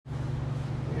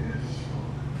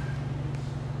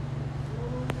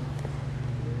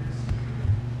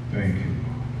Thank you,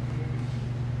 Lord.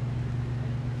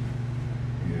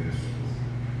 Yes.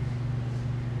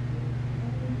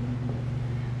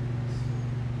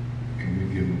 Can we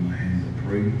give him a hand of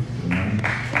praise tonight?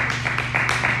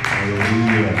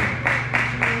 Hallelujah.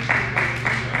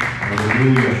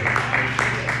 Hallelujah.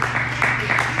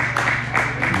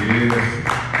 Yes.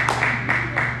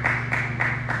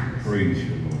 Praise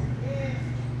you, Lord.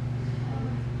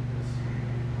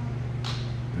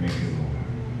 Thank you, Lord.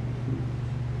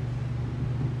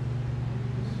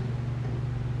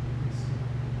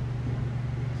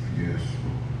 Yes,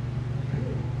 Lord.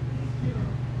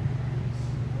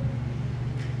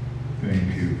 Thank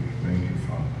you. Thank you,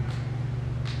 Father.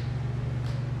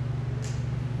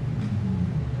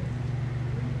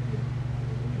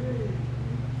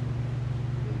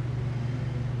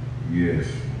 Yes.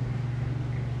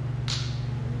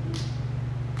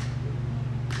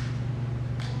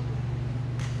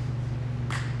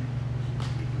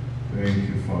 Thank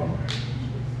you, Father.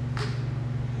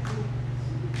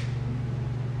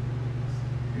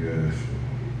 Yes.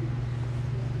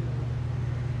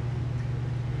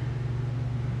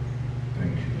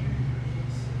 Thank you,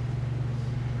 Jesus.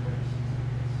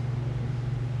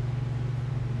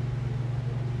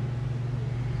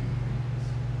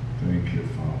 Thank you,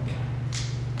 Father.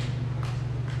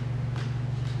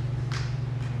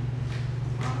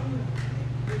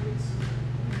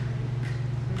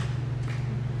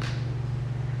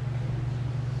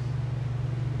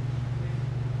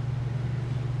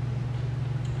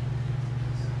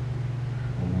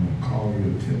 Call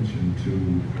your attention to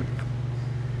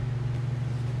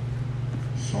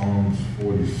Psalms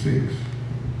 46.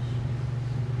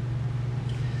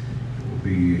 It will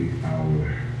be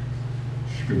our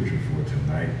scripture for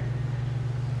tonight.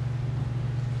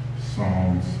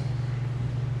 Psalms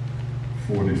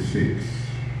 46.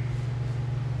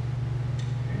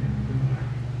 And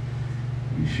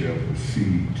we shall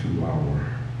proceed to our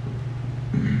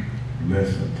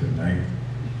lesson tonight.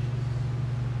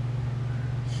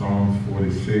 Psalms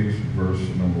 46, verse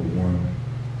number 1.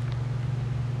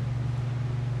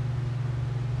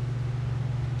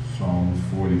 Psalms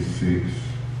 46,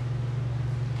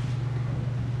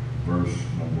 verse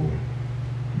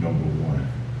number 1.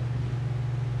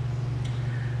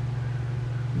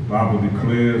 The Bible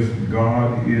declares,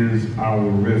 God is our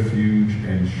refuge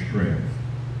and strength,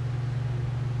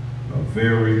 a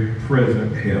very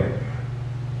present help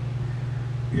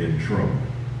in trouble.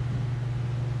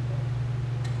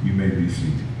 You may be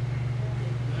seated.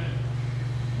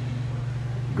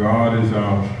 God is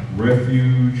our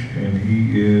refuge and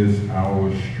he is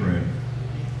our strength,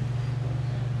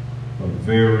 a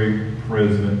very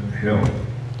present help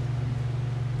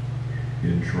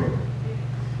in trouble.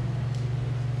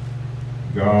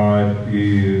 God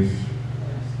is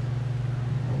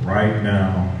right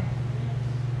now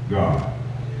God.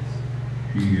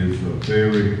 He is a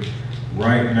very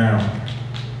right now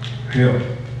help.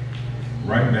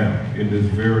 Right now, in this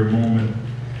very moment,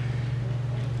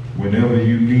 whenever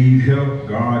you need help,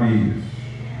 God is.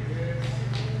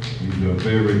 He's a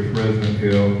very present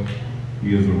help.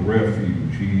 He is a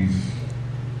refuge.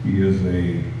 He is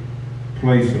a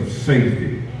place of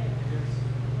safety,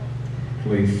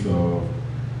 place of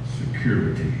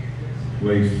security,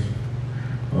 place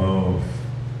of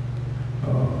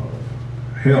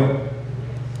help,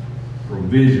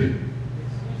 provision,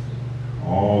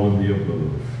 all of the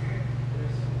above.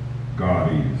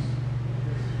 God is.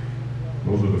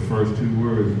 Those are the first two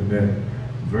words in that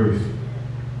verse.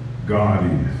 God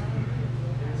is.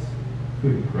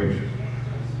 Good gracious.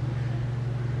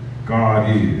 God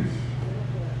is.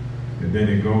 And then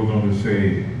it goes on to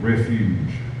say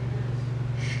refuge,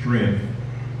 strength,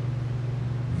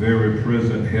 very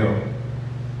present help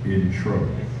in trouble.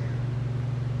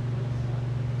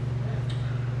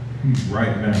 He's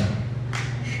right now.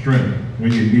 Strength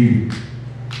when you need it.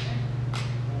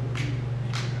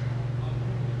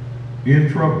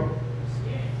 In trouble.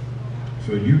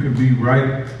 So you can be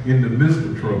right in the midst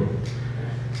of trouble.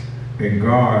 And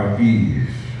God is.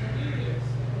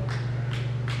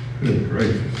 Good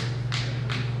gracious.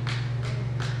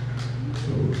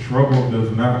 So trouble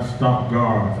does not stop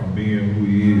God from being who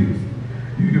he is.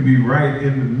 You can be right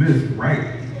in the midst,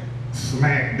 right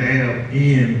smack dab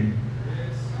in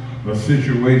a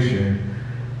situation,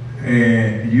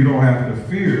 and you don't have to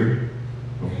fear,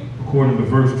 according to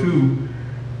verse 2,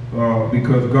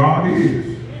 because God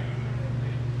is.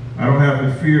 I don't have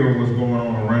to fear what's going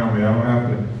on around me. I don't have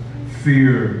to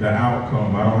fear the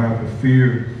outcome. I don't have to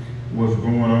fear what's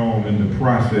going on in the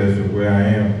process of where I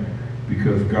am,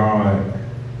 because God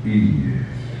is.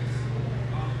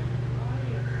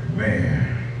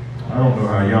 Man, I don't know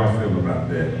how how y'all feel about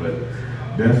that, but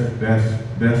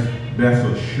that's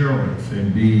assurance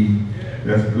indeed.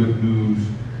 That's good news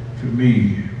to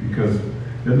me, because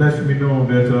it lets me know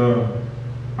that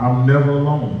I'm never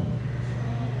alone.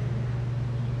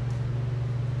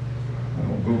 I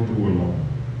don't go through alone.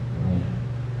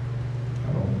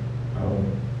 I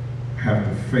don't have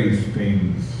to face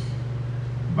things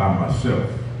by myself.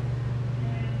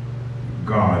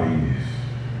 God is.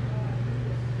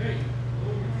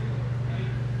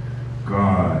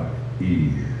 God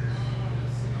is.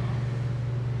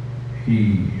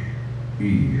 He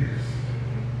is.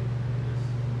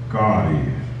 God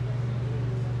is.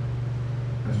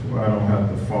 That's why I don't have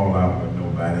to fall out with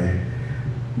nobody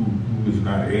who is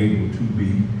not able to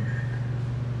be.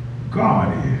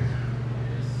 God is.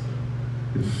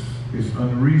 It's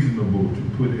unreasonable to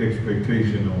put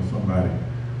expectation on somebody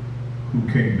who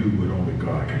can't do what only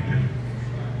God can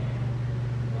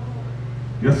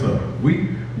do. Yes, sir.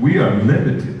 We are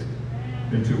limited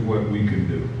into what we can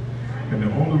do. And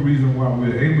the only reason why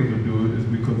we're able to do it is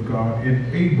because God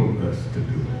enabled us to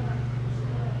do it.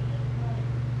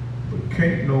 But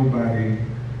can't nobody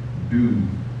do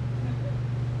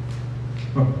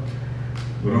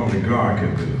what only God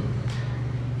can do.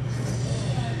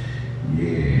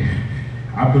 Yeah.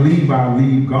 I believe I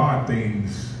leave God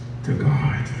things to God.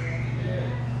 I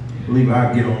believe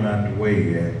I get on out the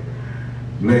way and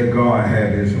let God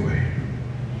have his way.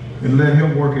 And let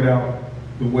him work it out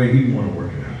the way he want to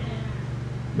work it out.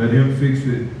 Let him fix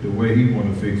it the way he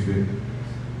want to fix it.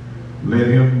 Let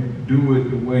him do it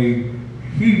the way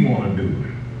he want to do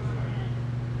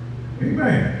it.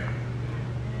 Amen.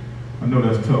 I know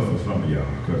that's tough for some of y'all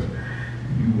because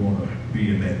you want to be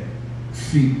in that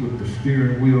seat with the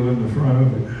steering wheel in the front of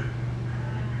it.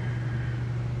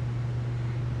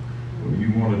 Or you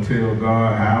want to tell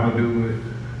God how to do it.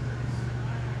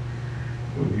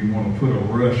 Or you want to put a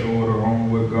rush order on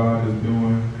what God is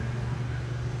doing.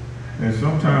 And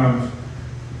sometimes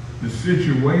the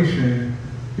situation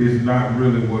is not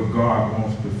really what God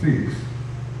wants to fix.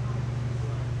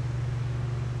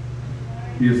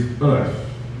 It's us.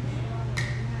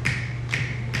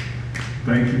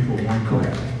 Thank you for one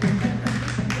clap.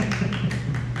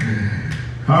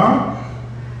 Huh?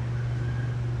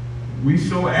 We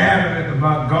so adamant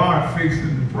about God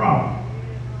fixing the problem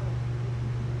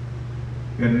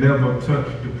and never touch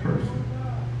the person.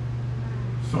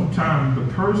 Sometimes the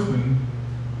person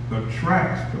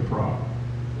attracts the problem.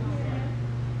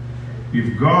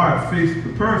 If God fixed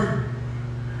the person,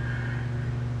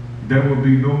 there would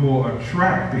be no more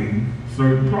attracting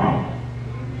certain problems.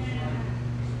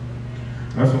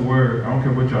 That's a word. I don't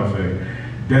care what y'all say.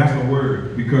 That's a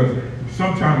word, because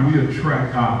sometimes we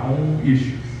attract our own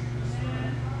issues.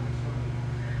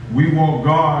 We want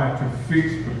God to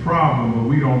fix the problem, but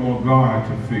we don't want God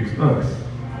to fix us.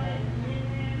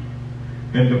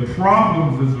 And the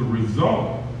problems is a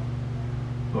result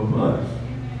of us.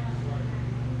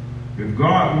 If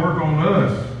God work on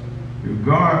us, if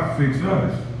God fix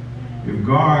us, if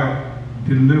God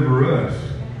deliver us,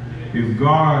 if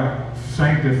God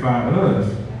sanctify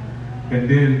us, and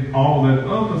then all that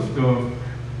other stuff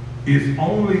is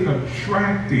only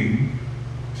attracting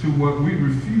to what we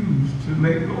refuse to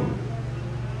let go.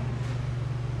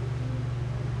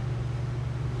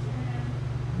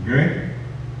 Okay?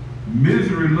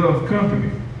 Misery loves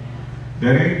company.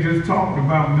 That ain't just talking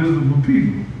about miserable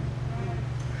people.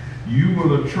 You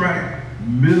will attract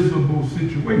miserable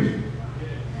situations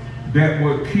that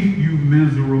will keep you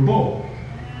miserable.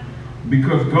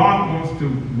 Because God wants to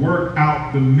work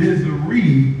out the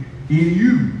misery in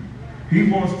you. He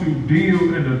wants to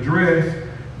deal and address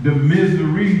the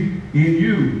misery in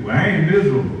you. Well, I ain't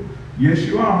miserable. Yes,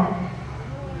 you are.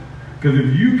 Because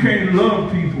if you can't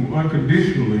love people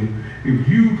unconditionally, if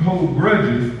you hold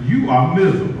grudges, you are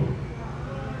miserable.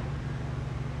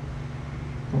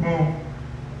 Come on.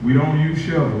 We don't use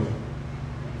shovels.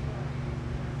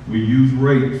 We use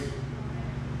rakes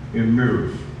and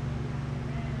mirrors.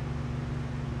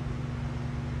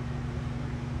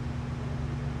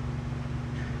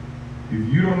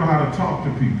 If you don't know how to talk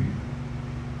to people,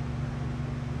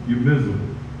 you're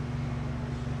miserable.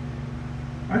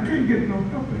 I can't get no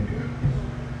help in here.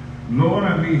 Lord,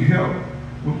 I need help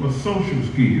with my social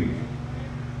skills.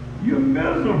 You're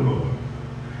miserable.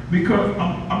 Because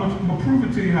I'm going to prove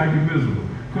it to you how you're miserable.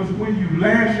 Because when you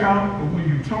lash out or when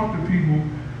you talk to people,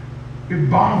 it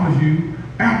bothers you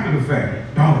after the fact.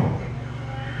 Oh,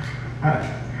 I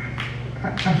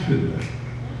should have.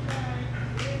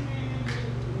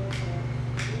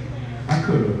 I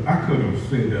could have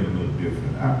said that a little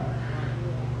different. I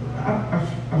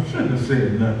shouldn't have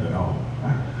said nothing at all.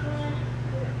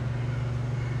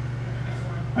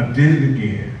 I did it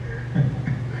again.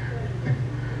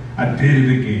 I did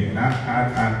it again.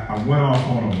 I went off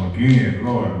on him again.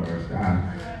 Lord mercy.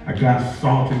 I got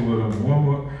salty with him one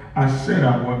more. I said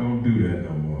I wasn't going to do that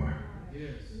no more.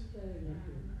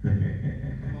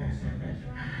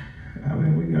 I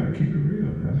mean, we got to keep it real. I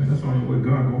mean, that's the only way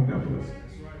God going to help us.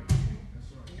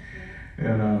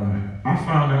 And I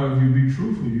found out if you be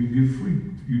truthful, you get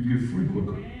free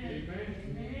quicker.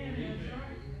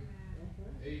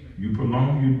 You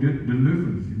prolong your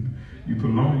deliverance. You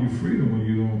prolong your freedom when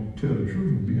you don't tell the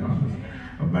truth and be honest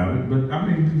about it. But I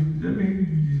mean,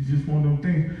 it's just one of them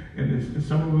things. And it's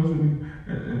some of us,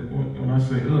 when I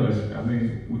say us, I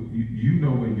mean, you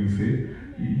know where you fit.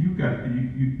 You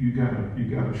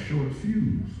got a short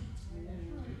fuse.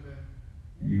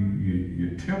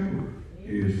 Your temper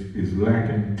is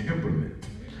lacking temperament.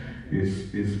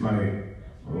 It's like,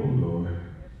 oh Lord,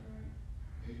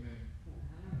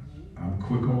 I'm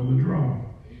quick on the draw.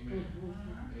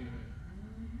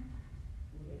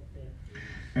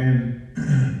 And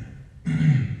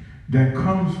that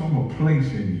comes from a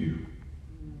place in you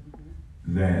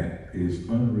that is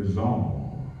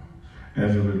unresolved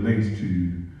as it relates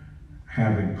to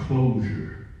having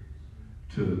closure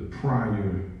to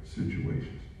prior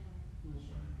situations.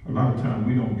 A lot of times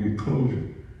we don't get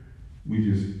closure.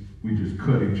 We just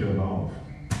cut each other off.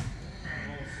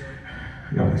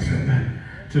 Y'all understand that?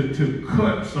 To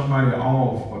cut somebody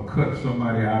off or cut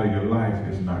somebody out of your life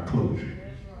is not closure.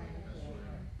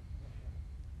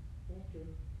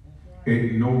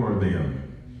 Ignore them.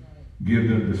 Give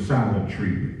them the silent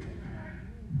treatment.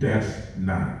 That's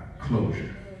not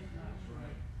closure.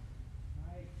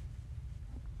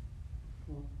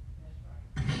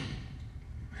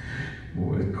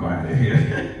 Boy, it's quiet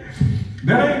here.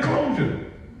 That ain't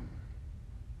closure.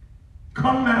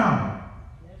 Come now.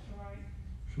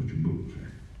 That's what your book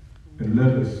says. And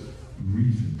let us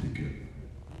reason together.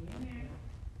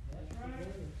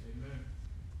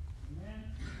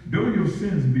 Though your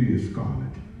sins be as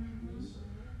scarlet,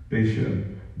 they shall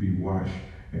be washed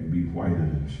and be whiter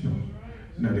than snow.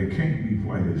 Now they can't be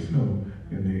white as snow,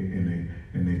 and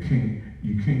they can't.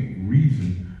 You can't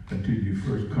reason until you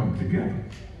first come together.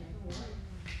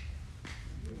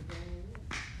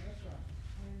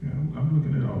 Yeah, I'm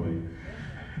looking at all of you.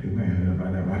 Amen. If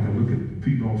I can look at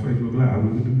people on Facebook Live, I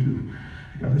look at them too.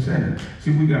 You understand that?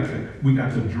 See, we got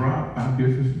to drop our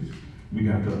differences. We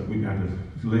got to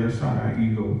lay aside our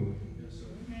ego.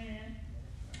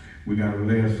 We got to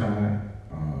lay aside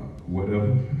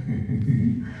whatever.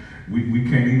 we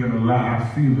can't even allow our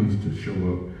feelings to show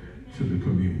up to the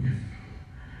communion.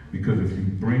 Because if you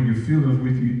bring your feelings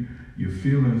with you, your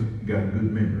feelings got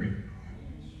good memory.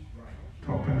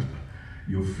 Talk, Pastor.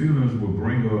 Your feelings will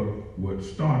bring up what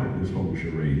started this whole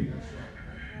charade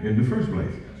in the first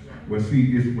place. Well,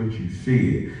 see, it's what you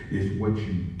said. It's what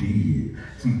you did.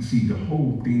 See, the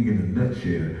whole thing in a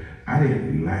nutshell, I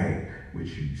didn't like what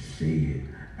you said.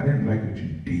 I didn't like what you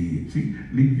did. See,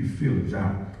 leave your feelings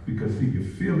out. Because, see, your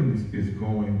feelings is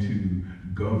going to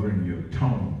govern your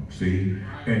tone, see?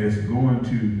 And it's going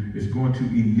to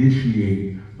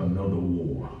initiate another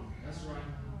war. That's right.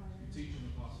 You teach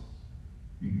an apostle.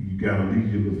 You got to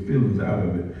leave your little feelings out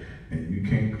of it. And you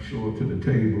can't show up to the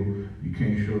table. You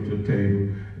can't show up to the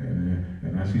table.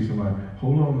 And I see somebody,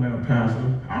 hold on now,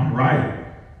 Pastor. I'm right.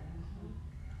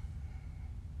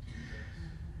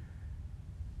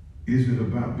 Is it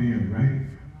about being right?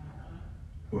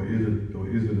 Or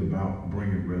is it about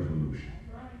bringing resolution?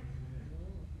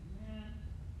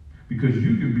 Because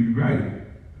you can be right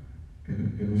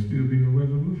and there still be no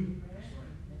resolution.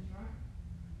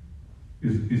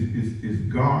 Is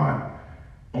God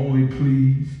only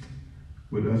pleased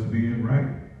with us being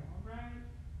right?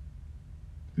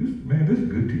 This is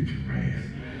good teaching, man.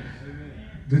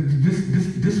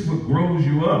 This is what grows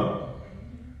you up.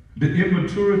 The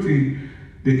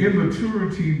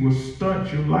immaturity will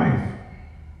stunt your life.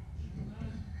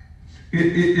 It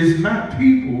is not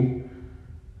people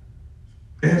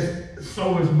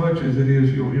as much as it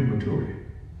is your immaturity.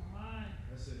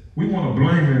 We want to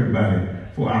blame everybody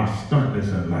for our stuntness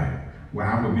in life. Well,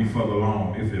 I would be further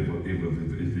along if it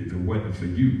wasn't for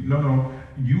you. No,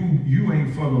 you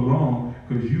ain't further along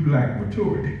because you lack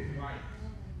maturity.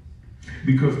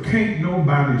 Because can't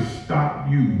nobody stop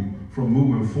you from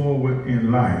moving forward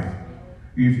in life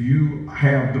if you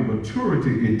have the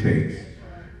maturity it takes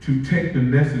to take the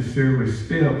necessary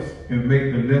steps and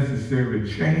make the necessary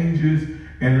changes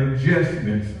and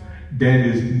adjustments that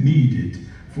is needed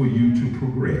for you to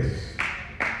progress.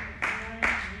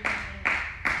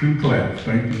 2 claps.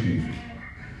 Thank you, Jesus.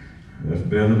 That's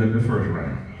better than the first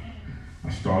round. I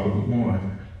started with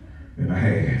 1 and a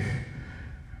half.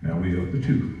 Now we're up to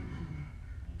 2.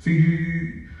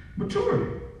 See,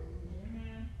 maturity.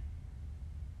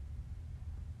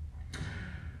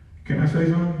 Can I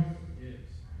say something? Yes.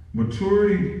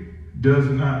 Maturity does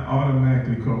not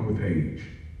automatically come with age.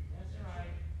 That's right.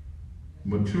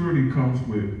 Maturity comes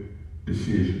with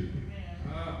decision.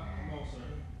 Come on, sir.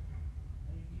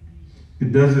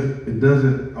 It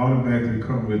doesn't automatically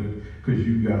come with because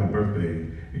you got a birthday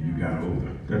and you got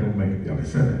older. That don't make it. Like I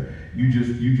said, you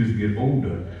just get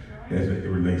older as it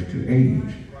relates to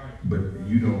age, but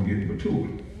you don't get mature.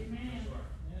 Amen.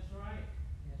 That's right.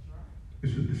 That's right.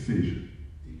 It's a decision.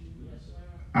 Yes, sir.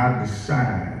 I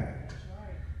decide. That's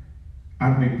right.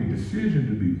 I make the decision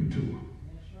to be mature.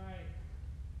 That's right.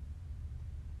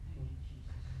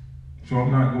 So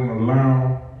I'm not going to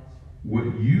allow what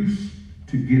used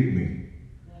to get me,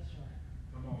 That's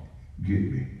right. Come on. get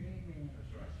me. Amen.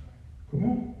 That's right. Come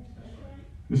on. That's right.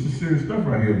 This is serious stuff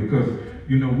right here because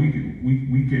you know we can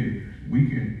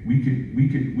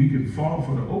fall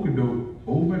for the okadoke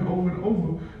over and over and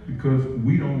over because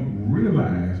we don't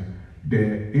realize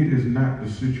that it is not the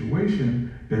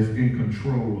situation that's in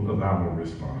control of our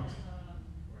response.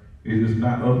 It is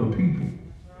not other people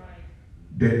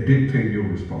that dictate your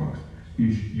response.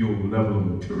 It's your level of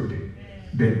maturity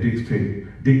that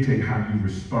dictate how you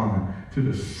respond to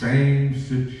the same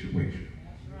situation.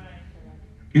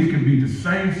 It can be the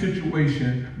same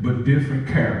situation, but different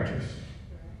characters.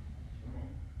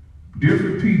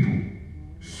 Different people,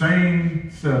 same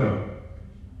setup,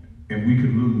 and we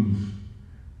can lose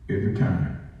every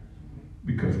time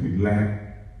because we lack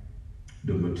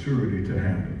the maturity to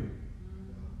handle it.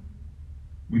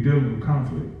 We deal with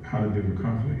conflict, how to deal with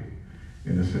conflict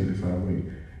in a sanctified way.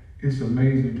 It's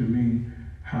amazing to me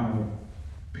how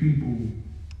people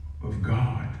of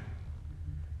God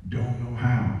don't know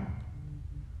how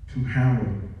to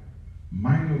handle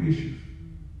minor issues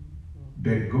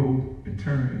that go and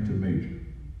turn into major.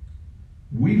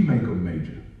 We make them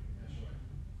major.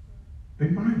 They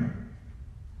minor.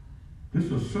 This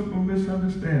is a simple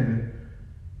misunderstanding.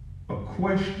 A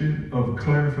question of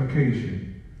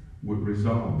clarification would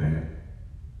resolve that.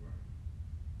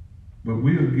 But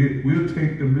we'll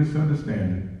take the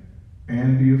misunderstanding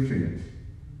and the offense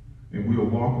and we'll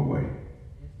walk away.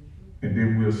 And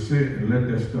then we'll sit and let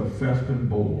that stuff fester and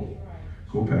boil.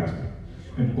 Go pastor.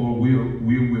 And or we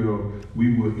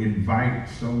will invite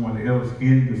someone else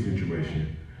in the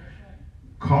situation.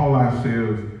 Call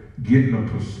ourselves getting a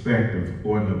perspective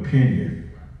or an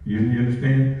opinion. You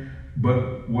understand?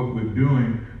 But what we're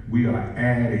doing, we are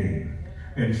adding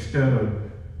instead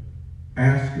of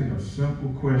asking a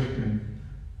simple question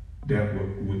that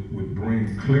would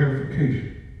bring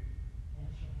clarification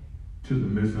to the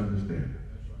misunderstanding.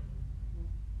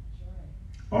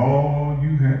 All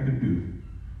you had to do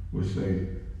was say,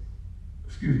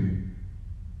 excuse me,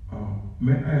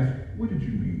 may I ask, what did you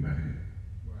mean by that?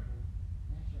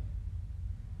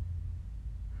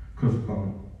 Because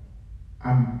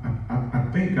I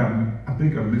think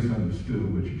I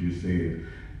misunderstood what you just said,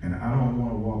 and I don't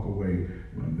want to walk away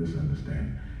with a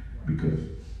misunderstanding because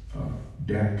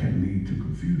that can lead to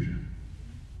confusion,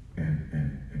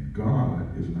 and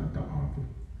God is not the author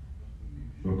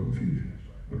of confusion.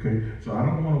 Okay, so I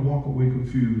don't want to walk away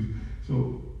confused.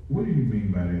 So what do you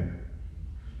mean by that?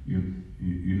 You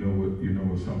know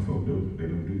what some folk do? They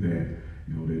don't do that.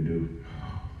 You know what they do?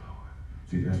 Oh Lord.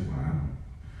 See, that's why I don't.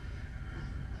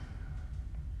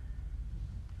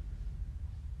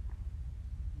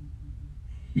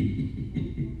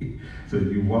 So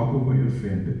you walk away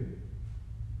offended.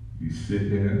 You sit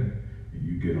there and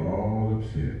you get all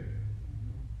upset.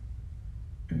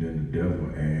 And then the devil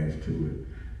adds to it.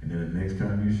 And then the next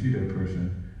time you see that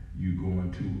person, you're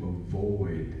going to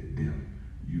avoid them.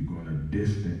 You're going to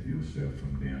distance yourself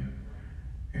from them.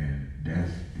 And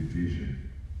that's division.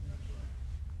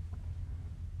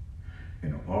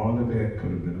 And all of that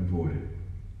could have been avoided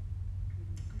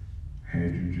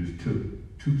had you just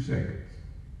took 2 seconds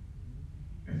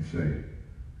and say,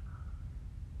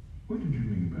 what did you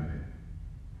mean by that?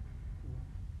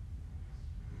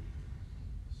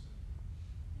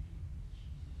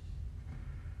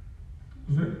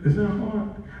 Is that hard?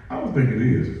 I don't think it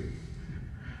is.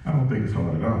 I don't think it's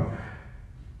hard at all.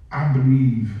 I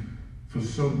believe for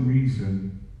some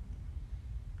reason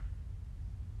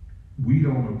we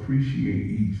don't appreciate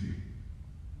easy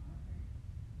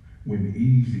when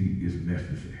easy is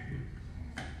necessary.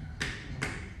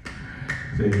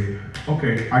 Say,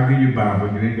 okay, I give you a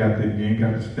Bible. You ain't got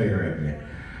to stare at me.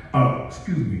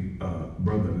 Excuse me,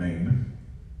 Brother Naaman.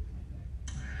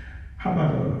 How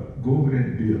about go over there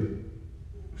and dip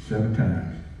 7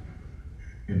 times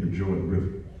in the Jordan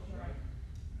River?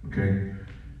 Okay,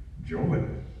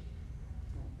 Jordan.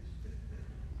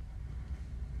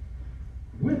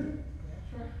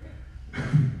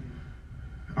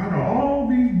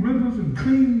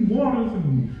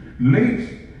 late,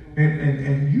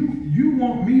 and you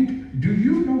want me to, do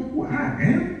you know who I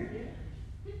am?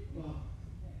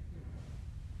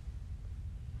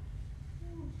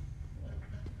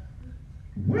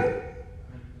 What?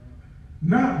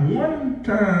 Not one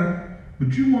time,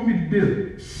 but you want me to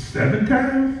do it 7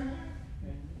 times?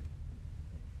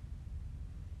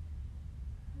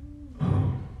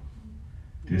 Oh,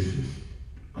 this is,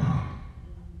 oh.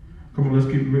 Come on, let's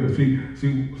keep it real.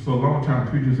 See, so a long time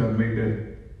preachers have made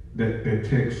that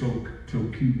text so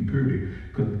cute and pretty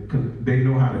because they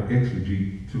know how to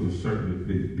exegete to a certain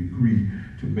degree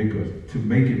to make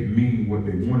it mean what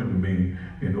they want it to mean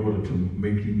in order to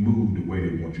make you move the way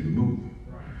they want you to move.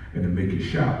 And to make you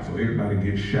shout. So everybody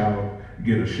get a shout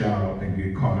and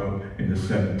get caught up in the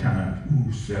 7 times.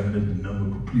 Ooh, 7 is the number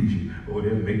of completion. Or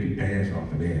they'll make you dance off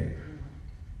of that.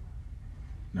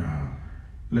 Now,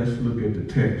 let's look at the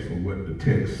text for what the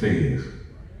text says.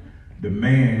 The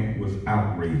man was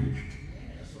outraged.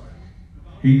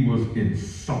 He was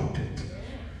insulted.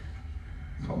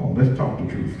 Come on, let's talk the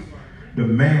truth. The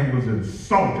man was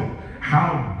insulted.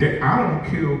 How dare, I don't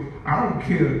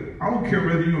care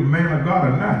whether you're a man of God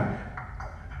or not.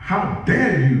 How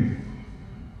dare you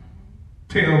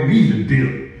tell me to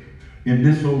dip in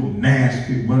this old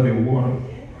nasty muddy water?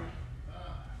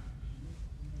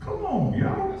 Come on,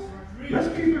 y'all. Let's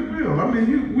keep it real. I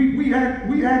mean, we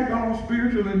act all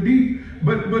spiritual and deep,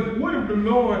 but what if the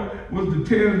Lord was to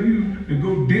tell you to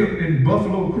go dip in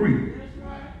Buffalo Creek?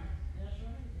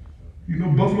 You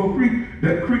know Buffalo Creek?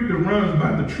 That creek that runs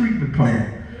by the treatment plant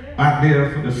out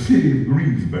there for the city of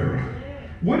Greensboro.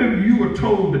 What if you were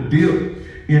told to dip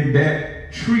in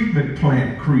that treatment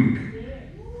plant creek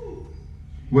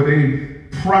where they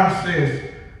process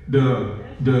the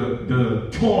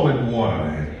toilet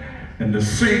water and the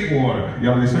sink water?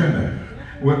 Y'all understand that?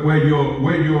 Where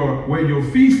your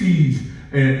feces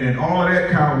and all of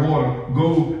that kind of water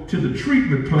go to the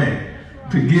treatment plant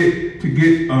to get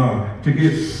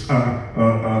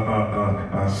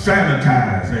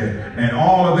sanitized and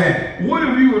all of that. What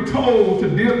if you were told to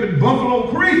dip in Buffalo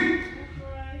Creek?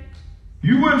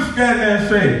 You wouldn't stand there and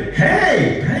say,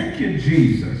 hey, thank you,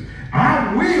 Jesus.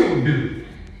 I will do.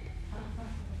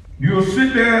 You'll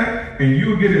sit there and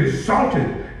you'll get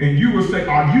insulted and you will say,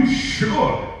 are you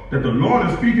sure that the Lord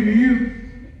is speaking to you?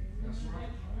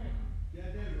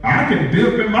 I can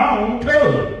dip in my own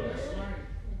tub.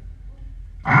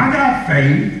 I got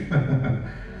faith.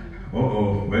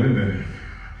 Uh-oh, wait a minute.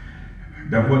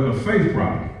 That wasn't a faith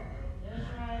problem.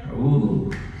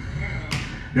 Ooh.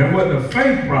 That wasn't a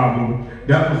faith problem.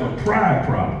 That was a pride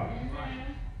problem.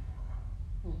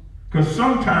 Because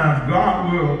sometimes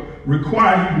God will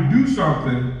require you to do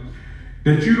something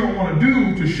that you don't want to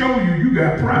do to show you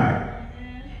got pride.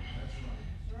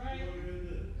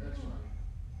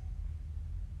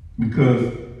 Because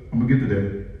I'm going to get to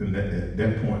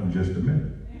that point in just a minute.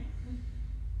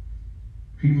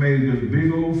 He made this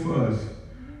big old fuss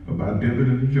about dipping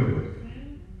in the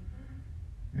Jordan.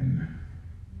 And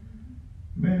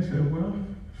man said, well,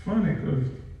 it's funny because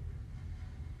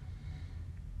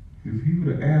if he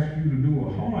would have asked you to do a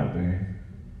hard thing,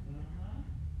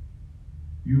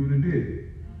 you would have did it.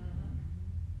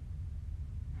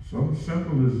 Something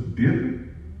simple as dipping.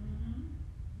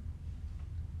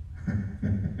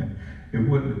 It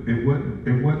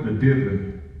wasn't the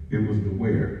dipping, it was the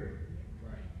wear.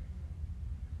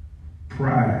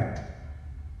 Pride.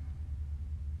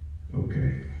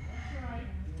 Okay.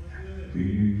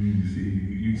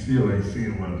 You still ain't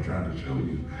seeing what I'm trying to show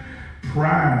you.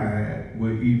 Pride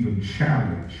will even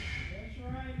challenge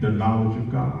the knowledge of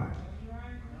God.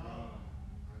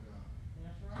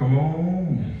 Come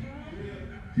on.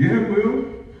 Yeah, it will.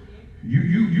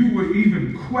 You will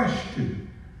even question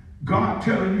God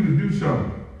telling you to do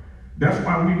something. That's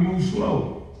why we move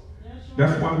slow.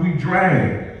 That's why we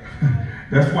drag.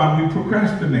 That's why we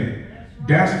procrastinate.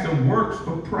 That's the works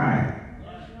of pride.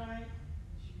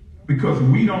 Because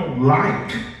we don't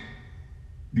like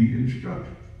the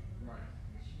instructions.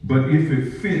 But if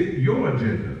it fit your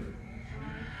agenda,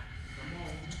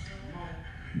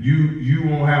 you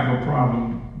won't have a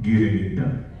problem getting it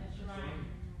done.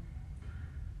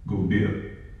 Go dip.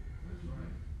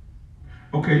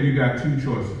 Okay, you got 2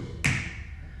 choices.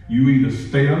 You either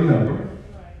stay a leper.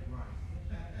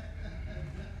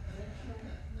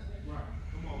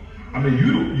 I mean,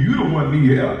 you the one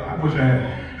need help. I wish I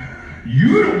had.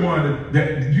 You the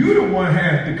one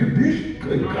has the condition.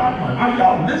 Good God, are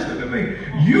y'all listening to me?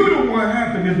 You the one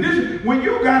has the condition. When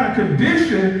you got a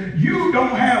condition, you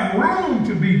don't have room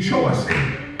to be choosy.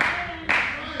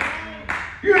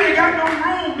 You ain't got no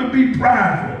room to be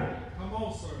prideful. Come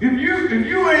on, sir. If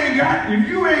you ain't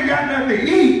got nothing to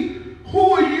eat,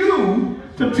 Who are you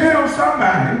to tell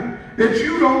somebody that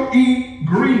you don't eat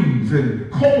greens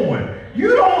and corn?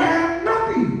 You don't have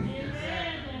nothing. Amen.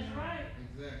 That's right.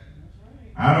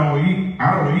 Exactly. I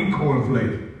don't eat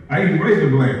cornflakes. I eat Razor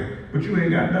Blend, but you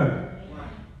ain't got nothing. Right.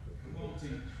 Come on,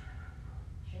 teach.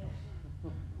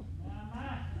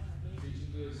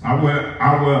 Teaching good. I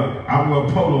wear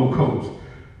polo coats,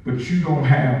 but you don't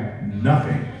have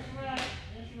nothing. That's right.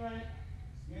 That's right.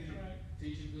 That's right.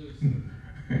 Teaching good.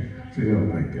 See, I don't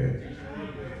like that.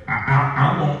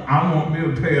 I want me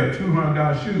a pair of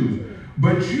 $200 shoes,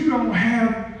 but you don't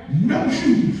have no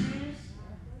shoes.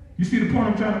 You see the point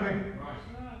I'm trying to make?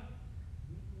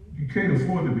 You can't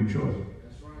afford to be choice.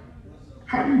 That's right.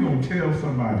 How you gonna tell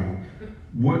somebody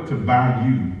what to buy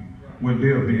you when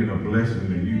they're being a blessing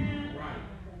to you? Right.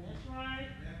 That's right.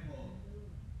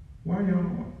 Why y'all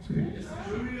want to see? It's the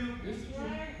truth. It's the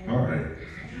truth. All right.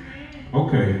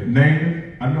 Okay,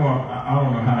 Naaman. I know I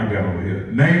don't know how I got over here.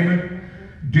 Naaman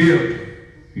dipped.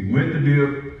 He went to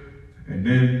dip, and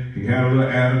then he had a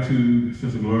little attitude,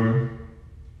 Sister Gloria.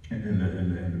 And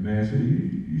the man said,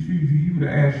 you see, if he would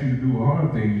have asked you to do a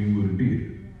hard thing, you would have did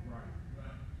it.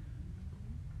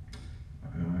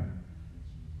 All right.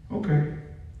 Okay.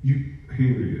 Here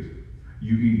it is.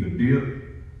 You either dip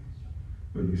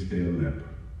or you stay a leper.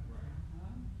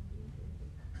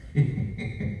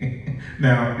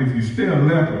 Now, if you stay a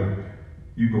leper,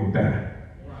 you're going to die.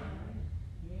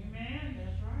 Amen.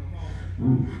 That's right.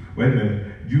 Ooh, wait a minute.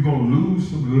 You're going to lose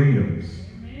some limbs.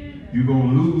 Amen. You're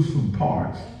going to lose some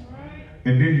parts.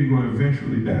 And then you're going to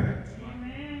eventually die.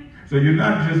 Amen. So you're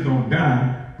not just going to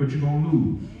die, but you're going to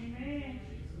lose. Amen.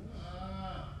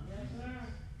 Yes, sir.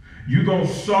 You're going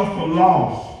to suffer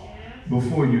loss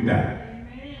before you die.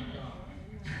 Amen.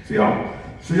 See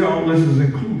all this is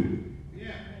included.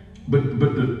 But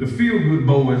the feel-good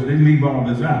boys, they leave all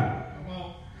this out.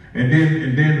 And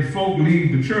then the folk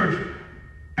leave the church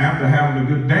after having a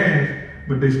good dance,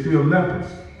 but they still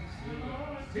lepers.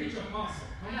 Teach apostle.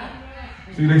 Come on.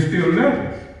 See, they still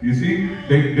lepers. You see,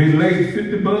 they laid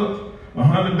 $50,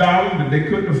 $100 that they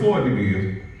couldn't afford to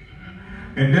give.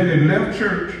 And then they left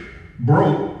church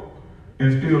broke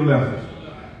and still lepers.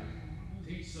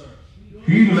 Teach, sir.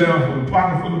 He left with a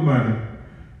pocket full of money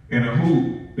and a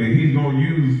hoop that he's going to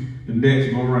use the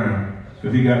next go round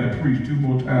because he got to preach 2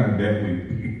 more times that week.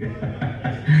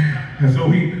 And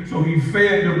so he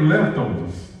fed them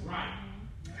leftovers,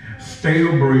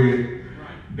 stale bread,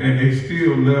 and they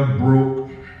still left broke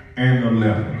and a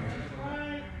leper.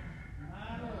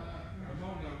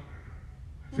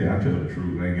 See, I tell the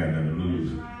truth. I ain't got nothing to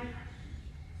lose.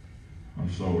 I'm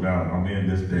sold out. I'm in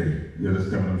this day. You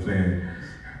understand what I'm saying?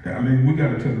 I mean, we got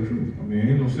to tell the truth. I mean,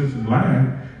 ain't no sense in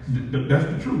lying. That's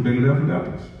the truth. They left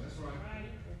lepers.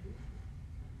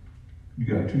 You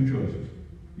got 2 choices.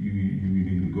 You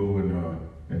need to go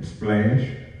and splash.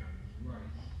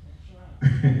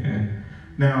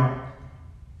 Now,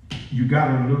 you got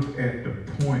to look at the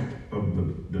point of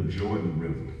the Jordan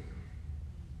River.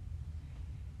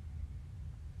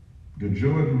 The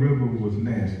Jordan River was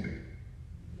nasty.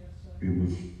 It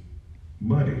was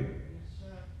muddy.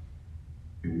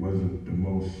 It wasn't the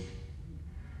most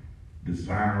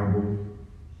desirable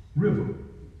river.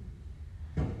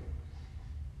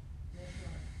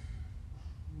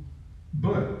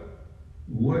 But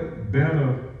what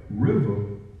better river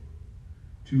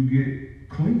to get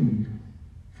cleaned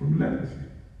from leprosy?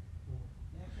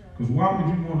 Because why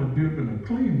would you want to dip in a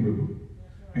clean river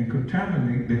and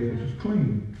contaminate that which is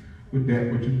clean with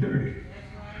that which is dirty?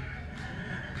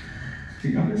 See,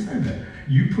 you understand that?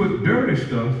 You put dirty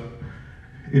stuff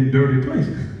in dirty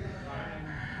places.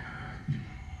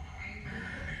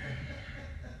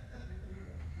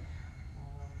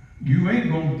 You ain't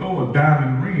going to throw a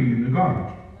diamond ring in the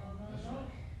garbage.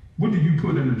 What do you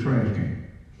put in the trash can?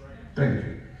 Thank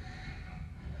you.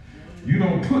 You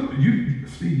don't put, you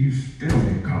still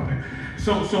ain't calling.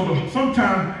 So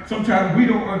sometimes we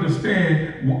don't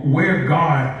understand where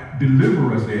God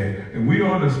delivers us at, and we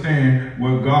don't understand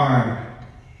where God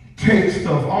takes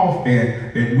stuff off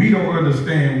at, and we don't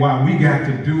understand why we got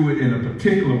to do it in a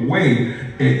particular way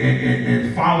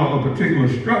and follow a particular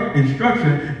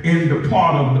instruction in the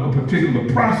part of a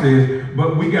particular process,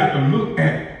 but we got to look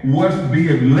at what's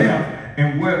being left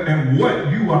and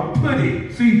what you are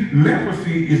putting. See,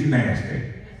 leprosy is nasty.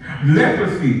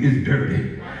 Leprosy is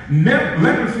dirty.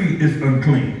 Leprosy is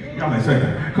unclean. Y'all ain't say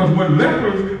that. Because when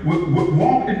lepers would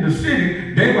walk in the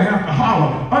city, they would have to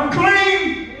holler, unclean.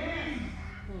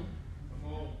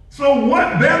 So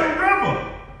what better river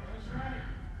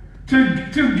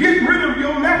to get rid of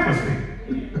your leprosy?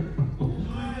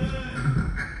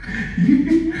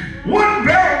 What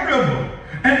better river?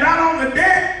 And not only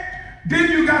that,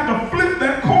 to flip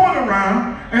that coin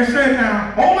around and say,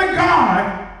 now, only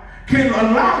God can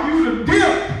allow you to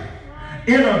dip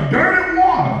in a dirty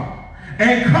water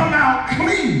and come out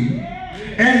clean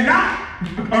and not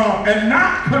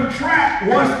contract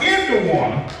what's in the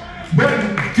water, but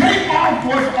take off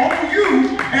what's on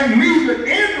you and leave it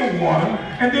in the water,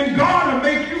 and then God will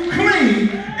make you clean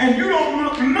and you don't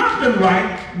look nothing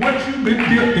like what you've been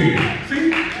dipped in. See,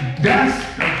 that's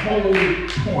the whole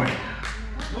point.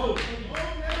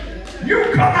 You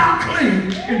come out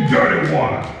clean in dirty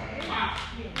water.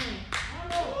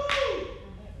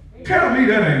 Tell me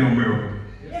that ain't no miracle.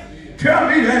 Tell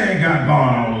me that ain't got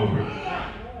God all over it.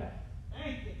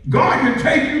 God can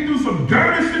take you through some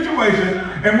dirty situations,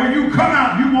 and when you come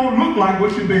out, you won't look like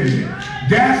what you've been in.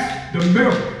 That's the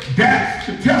miracle. That's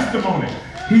the testimony.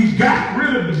 He got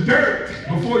rid of the dirt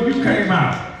before you came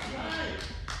out.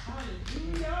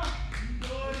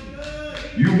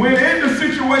 You went in the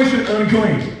situation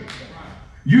unclean.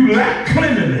 You lacked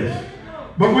cleanliness.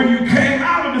 But when you came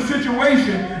out of the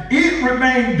situation, it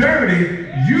remained dirty.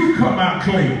 You come out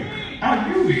clean. Are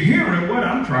you hearing what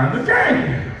I'm trying to tell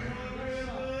you?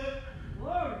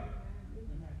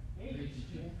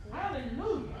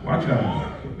 Watch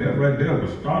out. That right there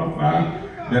was start a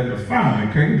fire that the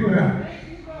fireman can't put out.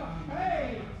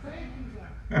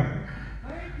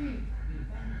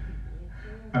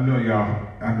 I know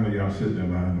y'all sitting there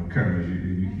behind the cameras.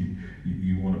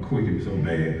 You want to quit it so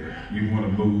bad. You want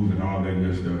to move and all that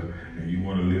good stuff, and you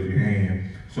want to lift your hand.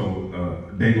 So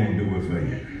they gonna do it for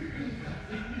you.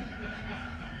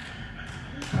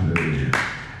 Hallelujah.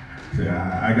 Say,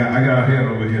 I got a hand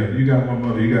over here. You got one,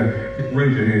 mother. You got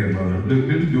raise your hand, mother.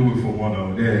 Let's do it for one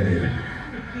of them. Yeah.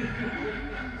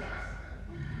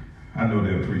 I know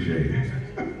they appreciate it.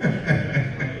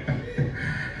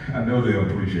 I know they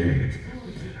appreciate it.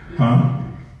 Huh?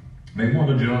 They want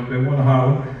to jump. They want to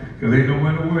holler. Because ain't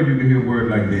nowhere in the world you can hear a word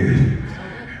like this.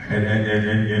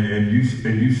 And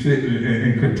you sit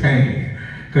and contain.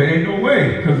 Because ain't no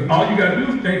way. Because all you got to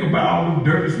do is think about all those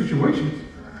dirty situations.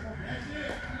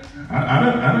 I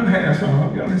done had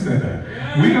some. Y'all understand that?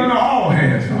 We done all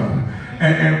had some.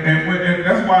 And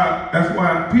that's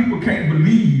why people can't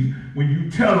believe when you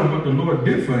tell them what the Lord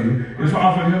did for you. It's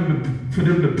hard for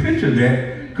them to picture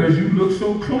that because you look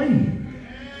so clean.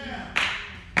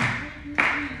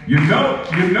 You know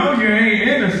you ain't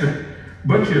innocent,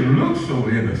 but you look so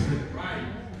innocent.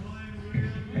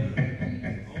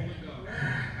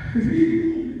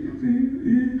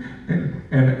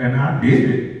 and I did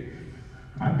it.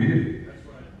 I did it.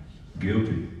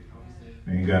 Guilty.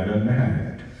 Ain't got nothing to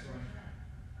hide.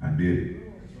 I did it.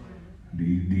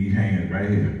 These hands right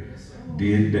here.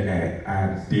 Did the act.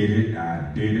 I did it.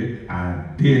 I did it. I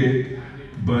did it.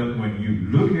 But when you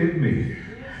look at me,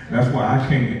 that's why I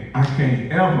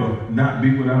can't ever not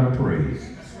be without a praise.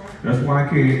 That's why I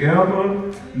can't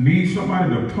ever need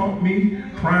somebody to pump me,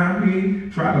 prime me,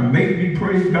 try to make me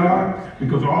praise God.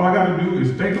 Because all I got to do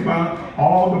is think about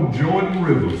all the Jordan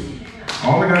rivers.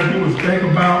 All I got to do is think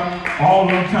about all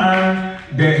the times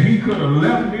that he could have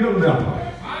left me a leper.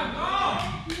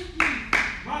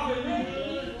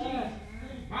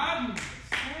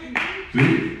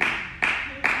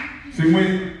 See,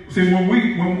 when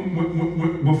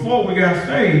before we got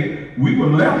saved, we were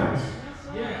lepers.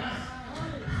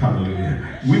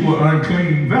 Hallelujah. We were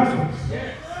unclean vessels.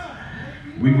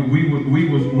 We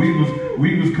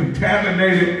was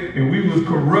contaminated, and we was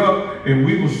corrupt, and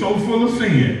we were so full of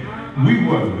sin. We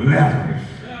were lepers.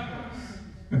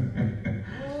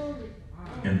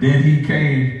 And then he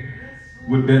came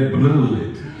with that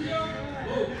blood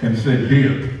and said,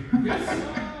 dip.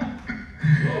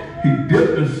 He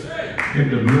dipped us in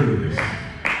the blood.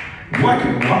 What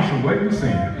can wash away the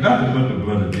sin? Nothing but the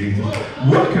blood of Jesus.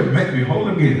 What can make me whole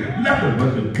again? Nothing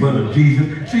but the blood of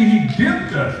Jesus. See, he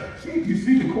dipped us. See, you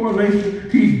see the correlation?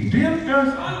 He dipped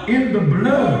us in the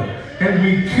blood, and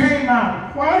we came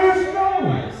out white as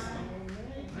snow.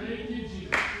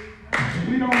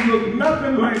 We don't look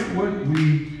nothing like what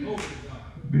we've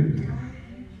been through.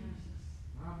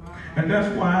 And that's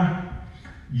why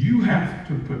you have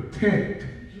to protect.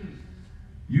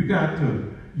 You got to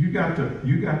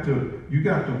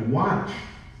watch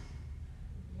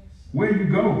where you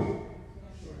go.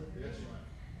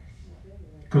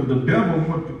 Because the devil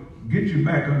wants to get you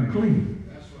back unclean.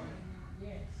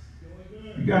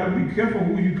 You got to be careful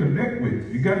who you connect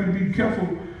with. You got to be careful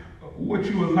what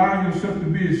you allow yourself to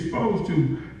be exposed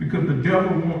to, because the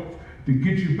devil wants to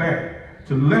get you back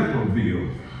to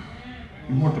Leperville.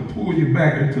 He wants to pull you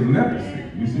back into leprosy.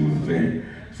 You see what I'm saying?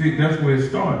 See, that's where it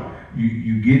starts.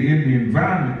 You get in the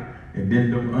environment, and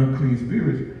then them unclean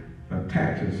spirits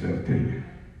attach themselves to you.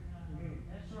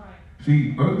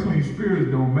 See, unclean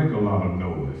spirits don't make a lot of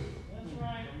noise. That's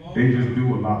right. They just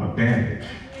do a lot of damage.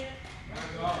 That's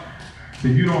it. So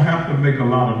you don't have to make a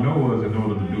lot of noise in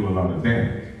order to do a lot of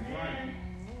damage.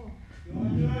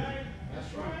 Amen.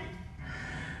 That's right.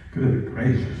 Good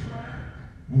gracious.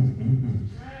 And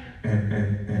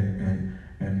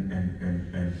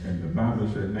the Bible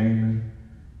said Naaman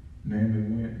went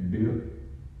and dipped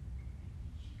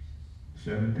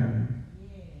 7 times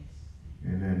Yes.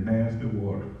 in that nasty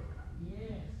water.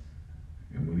 Yes.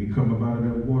 And when he come up out of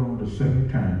that water on the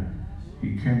 7th time,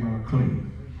 he came out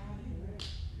clean.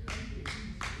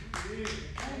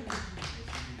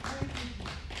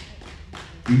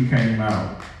 He came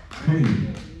out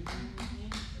clean.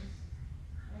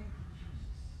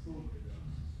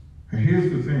 And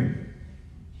here's the thing.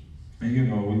 And you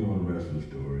know, we know the rest of the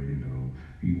story. You know,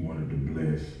 he wanted to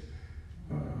bless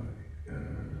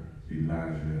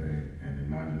Elijah, and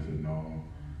Elijah said, "No,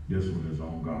 this one is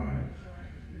on God."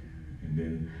 And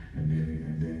then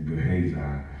Gehazi,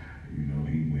 you know,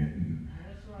 he went and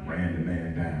ran the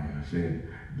man down and said,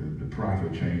 the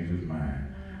prophet changed his mind.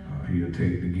 He'll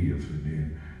take the gifts. And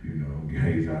then, you know,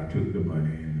 Gehazi took the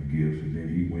money and the gifts, and then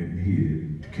he went and hid it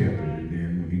and kept it. And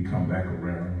then when he come back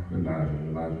around,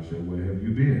 Elijah said, "Where have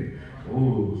you been?"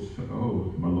 Oh,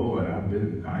 my Lord, I ain't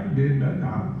been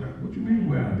nothing. What you mean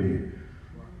where I been?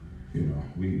 You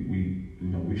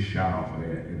know, we shout off of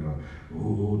that, you know,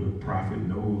 oh, the prophet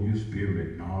knows your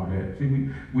spirit and all that. See,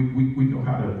 we know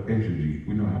how to exegete.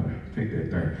 We know how to take that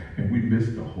thing. And we miss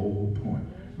the whole point.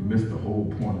 We miss the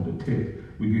whole point of the text.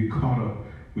 We get caught up.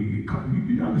 You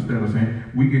understand what I'm saying?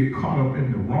 We get caught up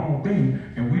in the wrong thing,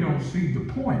 and we don't see the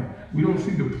point. We don't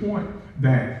see the point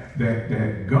that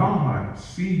God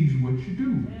sees what you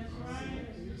do.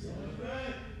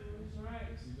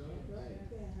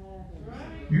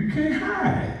 You can't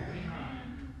hide.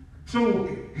 So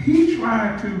he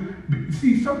tried to,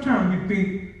 see, sometimes we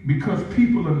think because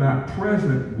people are not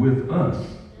present with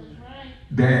us,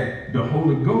 that the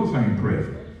Holy Ghost ain't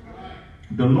present.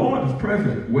 The Lord is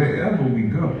present wherever we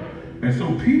go. And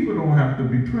so people don't have to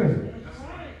be present.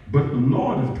 But the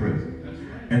Lord is present.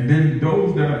 And then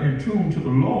those that are in tune to the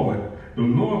Lord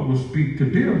will speak to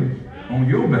them on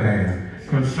your behalf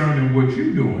concerning what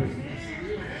you're doing.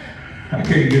 I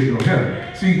can't get no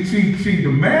help. See,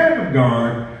 the man of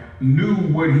God knew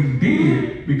what he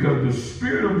did because the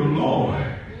Spirit of the Lord,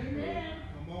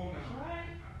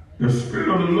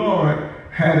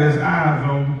 had his eyes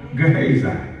on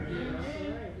Gehazi.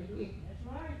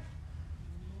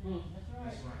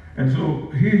 And so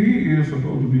here he is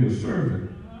supposed to be a servant.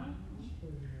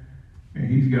 And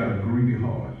he's got a greedy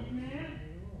heart.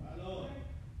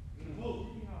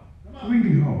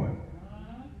 Greedy heart.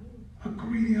 A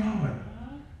greedy heart.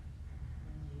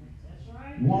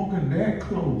 Walking that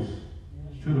close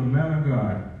to the man of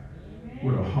God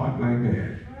with a heart like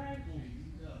that.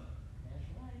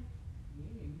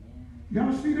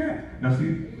 Y'all see that? Now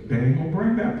see, they ain't gonna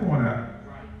bring that point out.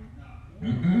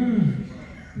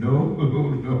 No.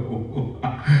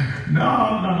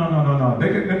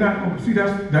 They're not gonna see.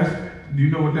 That's. You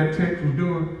know what that text was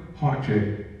doing? Heart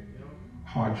check.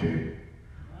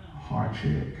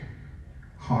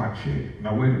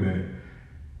 Now wait a minute.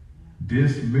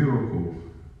 This miracle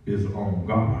is on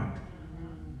God.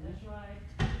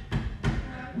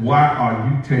 Why are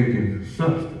you taking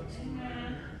substance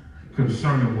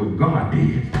concerning what God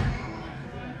did?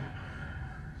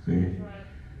 See?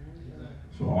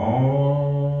 So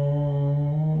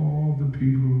all the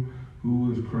people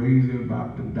who is crazy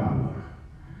about the dollar,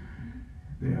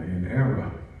 they are in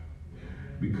error.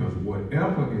 Because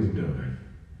whatever is done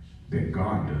that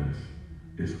God does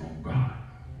is on God.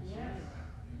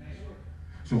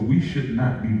 So we should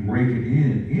not be raking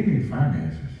in any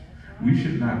finances. We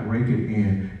should not rake it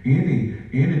in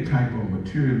any type of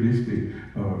materialistic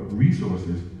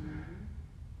resources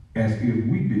as if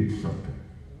we did something.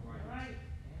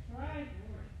 That's right.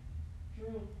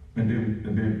 True. And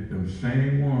then the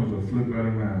same ones will flip right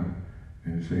around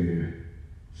and say,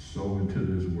 sow into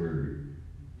this word.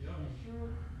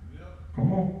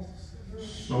 Come on.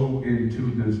 Sow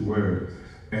into this word.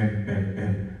 And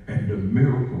the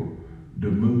miracle, the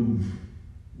move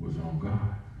was on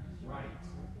God.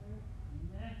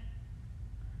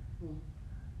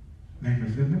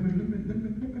 Naaman said, let me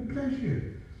bless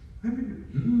you.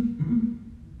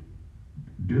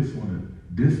 This one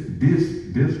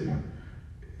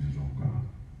is on God.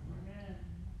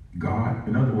 God,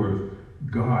 in other words,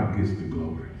 God gets the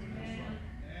glory.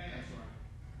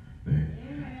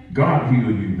 God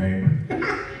healed you, Naaman.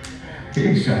 He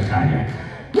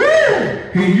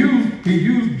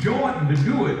used Jordan to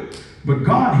do it, but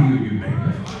God healed you,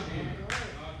 Naaman.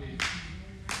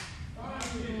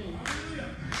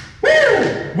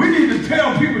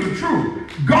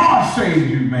 God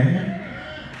saved you, man.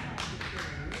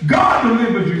 God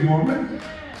delivered you, woman.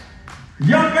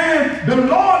 Young man, the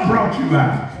Lord brought you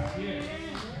out.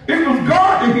 It was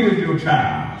God that healed your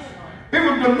child. It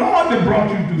was the Lord that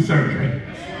brought you through surgery.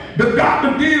 The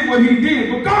doctor did what he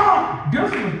did, but God,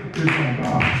 guess what is on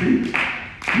God? See,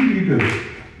 you need to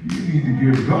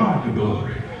give God the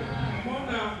glory. Come on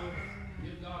now.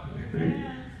 Give God the glory. See?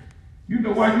 You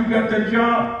know why you got that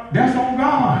job? That's on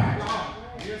God.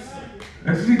 Yes, sir.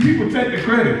 And see, people take the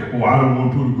credit. Oh, I don't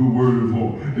want to put a good word in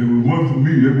for. If it wasn't for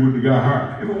me, they wouldn't have got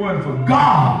hired. If it wasn't for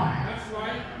God, That's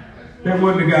right. they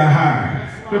wouldn't have got hired.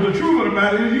 Because the truth of the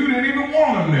matter is you didn't even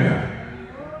want them there.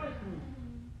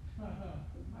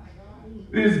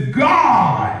 It's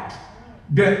God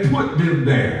that put them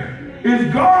there.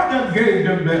 It's God that gave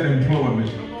them that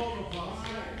employment.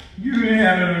 You didn't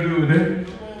have nothing to do with it.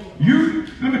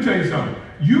 Let me tell you something.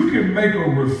 You can make a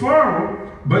referral,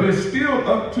 but it's still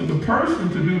up to the person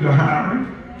to do the hiring.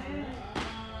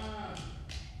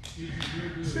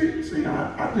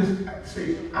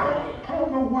 I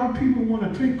don't know why people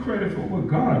want to take credit for what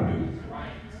God do.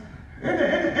 And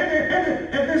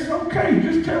it's okay.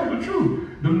 Just tell the truth.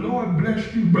 The Lord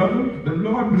bless you, brother. The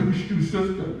Lord bless you,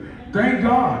 sister. Thank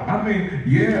God. I mean,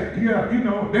 yeah, you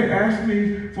know, they asked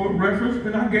me for a reference,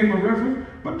 and I gave them a reference,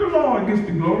 but the Lord gets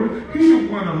the glory. He didn't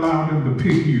want to allow them to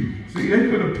pick you. See, they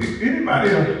could have picked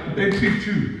anybody else, but they picked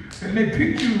you. And they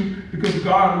picked you because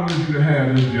God wanted you to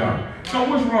have this job. So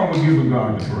what's wrong with giving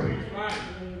God the praise? Right.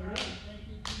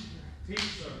 Teach,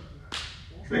 sir.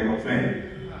 See what I'm saying?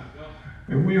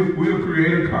 And we'll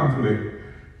create a conflict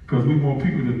because we want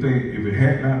people to think if it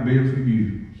had not been for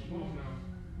you,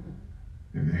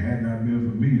 if it had not been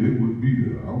for me, they wouldn't be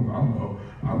there. I'm a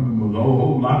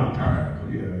whole lot of times.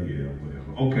 Yeah,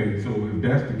 whatever. Okay, so if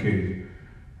that's the case,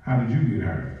 how did you get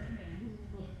hired?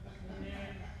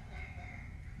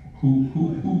 Who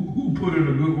put in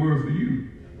a good word for you?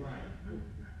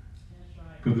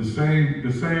 Because the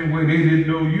same way they didn't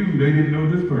know you, they didn't know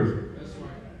this person. That's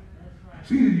right.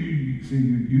 See,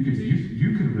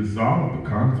 you can resolve the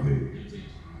conflict.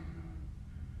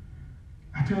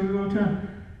 I tell you all the time,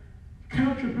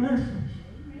 count your blessings.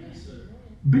 Yes, sir.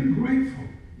 Be grateful.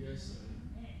 Yes, sir.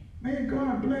 Man,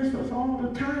 God bless us all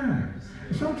the time.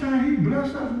 And sometimes he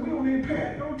bless us and we don't even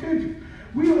pay no attention.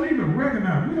 We don't even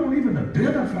recognize, we don't even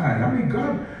identify it. I mean,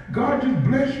 God just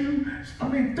bless you. I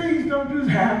mean, things don't just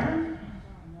happen.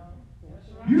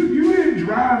 You didn't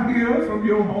drive here from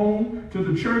your home to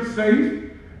the church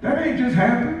safe. That ain't just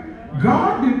happened.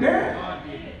 God did that. God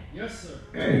did it. Yes, sir.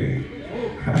 Hey.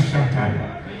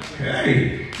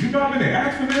 Hey, you know how many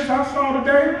accidents I saw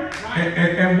today?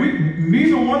 And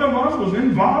neither one of us was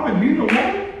involved in neither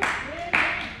one.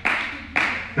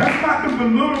 That's not to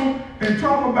belittle and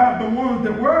talk about the ones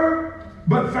that were,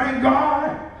 but thank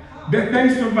God that they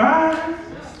survived.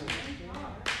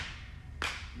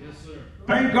 Yes, sir.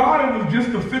 Thank God it was just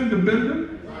a fender bender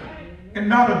and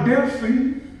not a death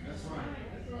scene. That's right.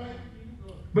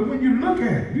 But when you look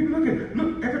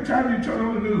every time you turn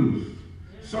on the news,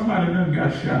 somebody done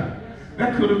got shot.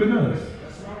 That could have been us.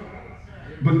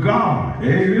 But God,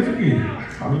 there he is again.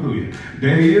 Hallelujah.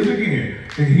 There he is again.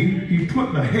 And he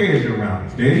putting a hedge around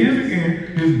us. There he is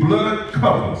again. His blood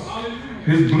covers.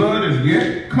 His blood is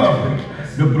yet covering.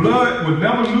 The blood will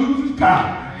never lose its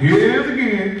power. Here he is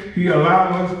again. He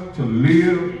allows us to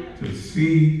live to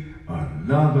see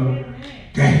another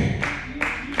day.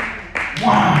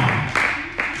 Wow.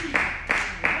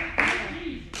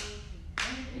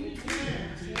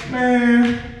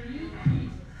 Man,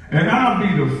 and I'll be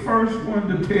the first one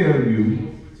to tell you,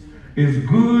 as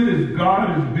good as God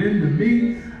has been to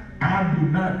me, I do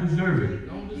not deserve it.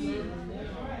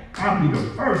 I'll be the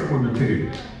first one to tell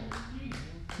you.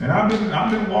 And I've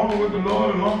been walking with the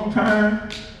Lord a long time,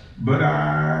 but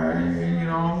I ain't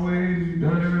always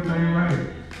done everything right.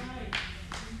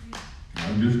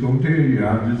 I'm just gonna tell you,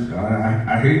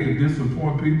 I hate to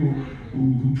disappoint people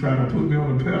who try to put me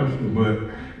on a pedestal, but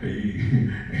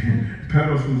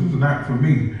pedestals is not for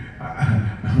me.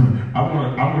 I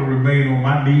want to remain on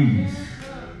my knees.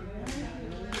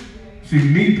 See,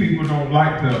 knee people don't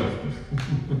like pedestals.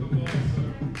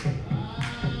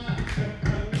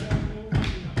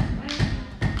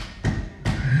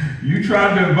 You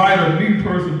try to invite a knee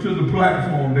person to the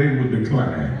platform, they would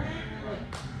decline.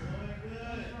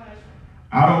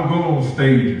 I don't go on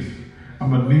stages.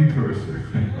 I'm a knee person.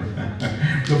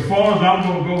 The farthest I'm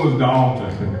going to go is the altar.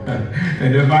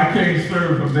 And if I can't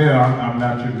serve from there, I'm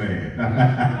not your man.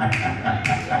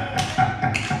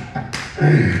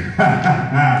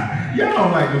 Y'all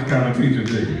don't like this kind of teaching,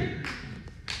 do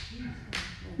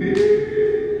you?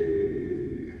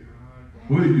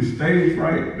 What are you, stage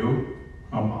fright? Nope.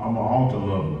 I'm an altar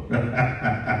lover.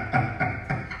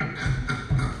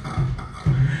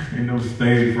 Ain't no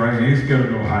stage fright. Ain't scared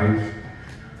of no heights.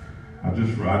 I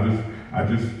just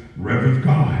reverence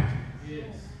God.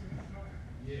 Yes.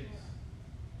 Yes.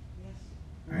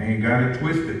 I ain't got it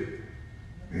twisted.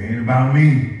 It ain't about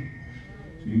me.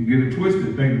 So you can get it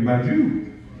twisted thinking about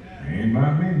you. It ain't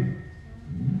about me.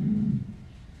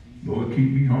 Lord,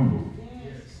 keep me humble.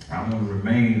 I'm going to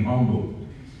remain humble.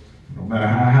 No matter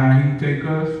how high he take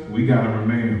us, we got to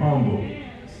remain humble.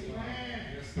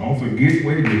 Don't forget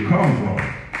where you come from.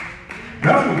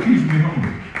 That's what keeps me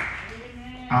humble.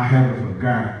 I haven't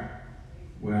forgot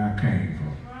where I came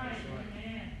from.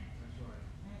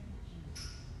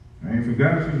 I ain't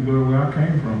forgot since where I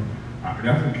came from.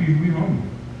 That's what keeps me humble.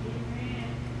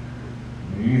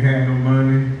 They ain't had no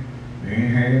money. They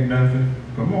ain't had nothing.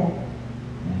 Come on.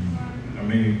 I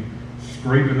mean,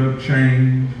 scraping up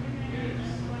change.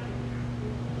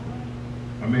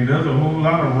 I mean, there's a whole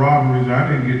lot of robberies I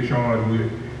didn't get charged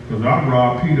with because I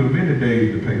robbed Peter many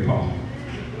days to pay Paul.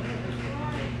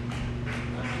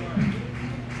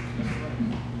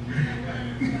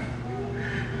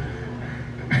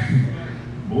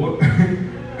 Boy,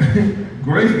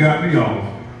 Grace got me off.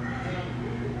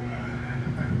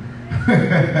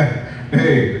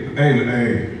 Hey.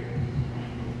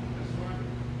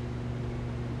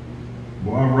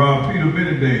 Boy, I robbed Peter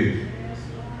many days.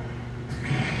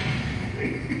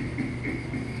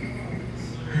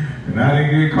 And I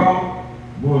didn't get caught.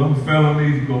 Boy, them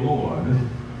felonies galore.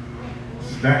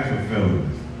 Stacks of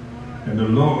felonies. And the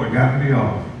Lord got me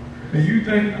off. And you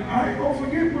think, I ain't going to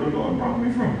forget where the Lord brought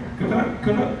me from.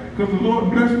 Because the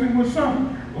Lord blessed me with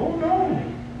something. Oh, no.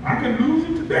 I can lose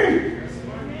it today.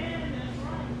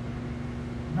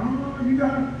 No,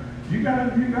 you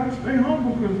gotta stay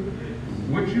humble because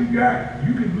what you got,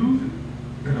 you can lose it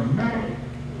in a matter.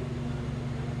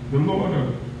 The Lord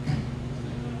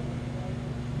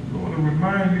will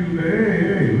remind you that,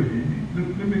 hey,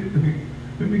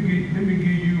 let me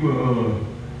give you a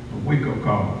wake-up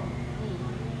call.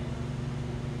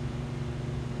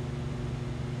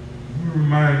 Let me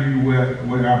remind you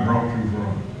where I brought you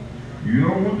from. You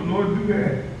don't want the Lord to do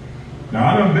that. Now,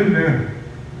 I done been there.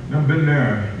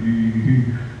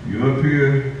 You're up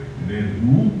here, and then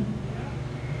whoop.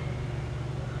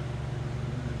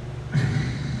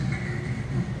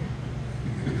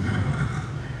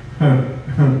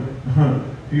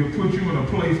 He'll put you in a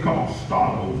place called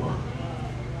start over.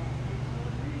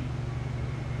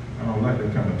 I don't like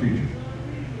that kind of teaching.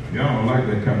 Y'all don't like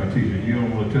that kind of teaching. You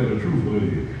don't want to tell the truth, will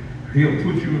you? He'll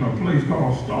put you in a place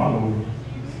called start over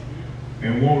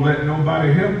and won't let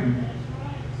nobody help you.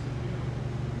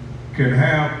 Can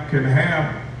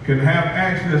have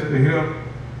access to help,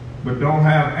 but don't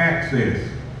have access.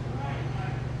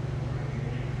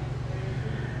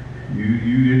 You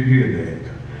didn't hear that.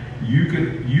 You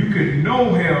could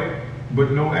know help,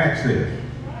 but no access.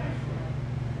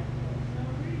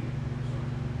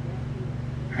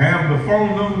 Have the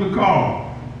phone number to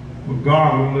call, but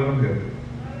God won't let them help you.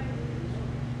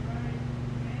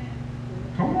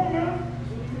 Come on now.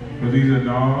 Because he said,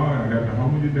 no, I got to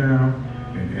humble you down.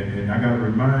 And I got to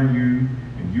remind you,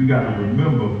 and you got to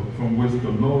remember from which the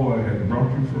Lord has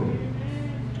brought you from.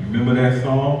 Remember that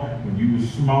song when you were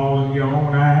small in your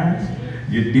own eyes?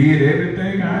 You did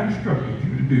everything I instructed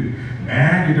you to do.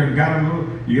 Now you done got a little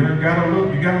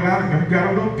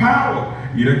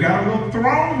power. You done got a little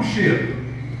throneship.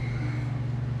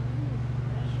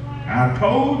 I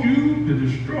told you to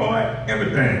destroy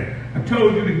everything. I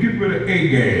told you to get rid of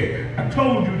Agag. I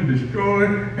told you to destroy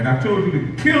it, and I told you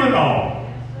to kill it all.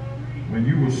 When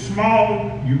you were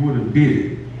small, you would have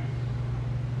did it.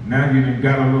 Now you done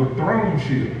got a little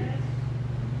throneship.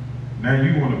 Now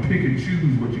you want to pick and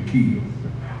choose what you kill.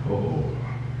 Oh.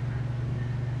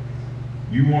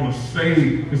 You want to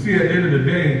save. Because see, at the end of the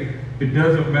day, it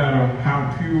doesn't matter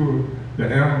how pure the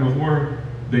animals were,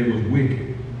 they was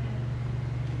wicked.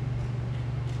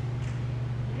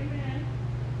 Amen.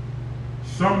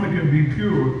 Something can be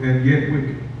pure and yet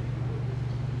wicked.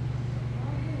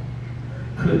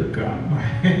 Good God.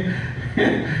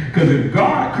 Because if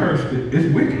God cursed it,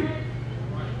 it's wicked.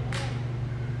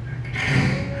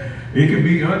 It can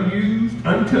be unused,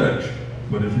 untouched,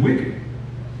 but it's wicked.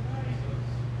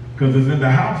 Because it's in the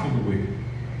house of the wicked.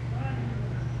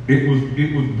 It was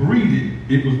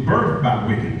breeded, it was birthed by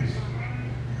wickedness.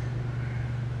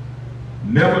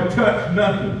 Never touched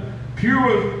nothing.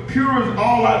 Pure as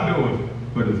all outdoors,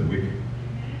 but it's wicked.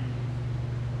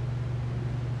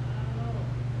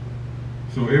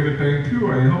 So everything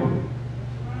pure ain't holy.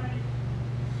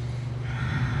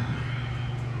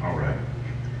 All right.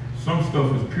 Some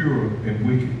stuff is pure and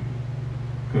wicked.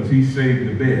 because he saved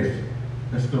the best.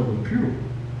 That stuff was pure.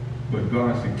 But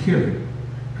God said, kill it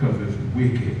because it's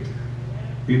wicked.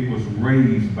 It was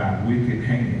raised by wicked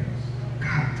hands.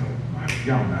 God almighty,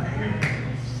 y'all not hearing what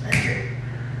I'm saying.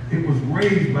 It was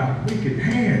raised by wicked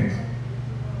hands.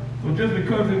 So just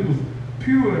because it was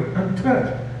pure and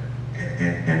untouched,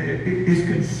 and it is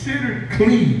considered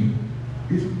clean,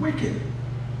 is wicked.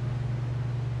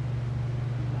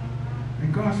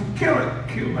 And God said, kill it.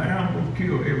 Kill the animals,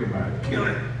 kill everybody. Kill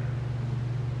it.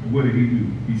 And what did he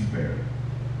do? He spared it.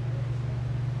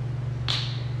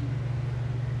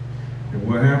 And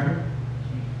what happened?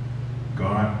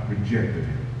 God rejected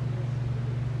him.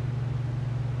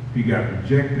 He got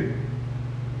rejected.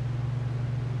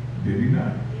 Did he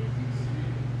not?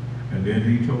 And then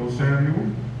he told Samuel,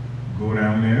 go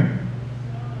down there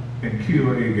and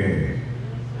kill Agag.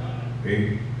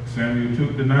 Samuel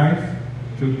took the knife,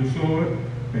 took the sword,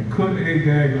 and cut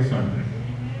Agag asunder.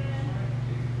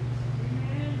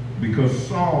 Because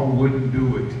Saul wouldn't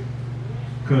do it.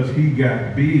 Because he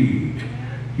got big.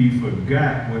 He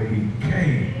forgot where he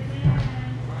came from.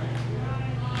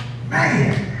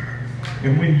 Man.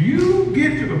 And when you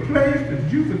get to the place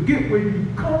that you forget where you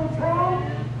come from,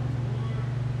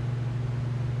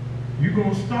 you're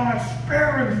going to start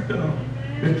sparing stuff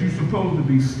that you're supposed to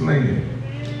be slaying.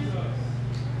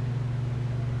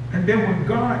 And then when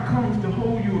God comes to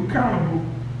hold you accountable,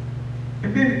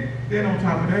 and then on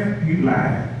top of that, he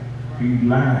lied. He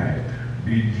lied.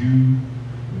 Did you,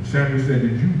 when Samuel said,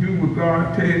 did you do what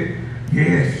God said?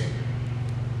 Yes.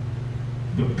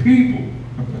 The people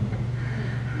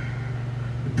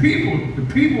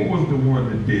was the one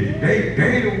that did it.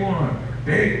 They the one.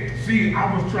 See,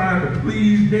 I was trying to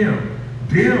please them.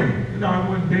 Them. No, I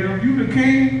wasn't them. You the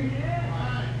king.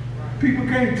 People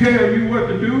can't tell you what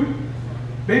to do.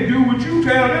 They do what you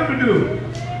tell them to do.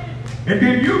 And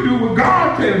then you do what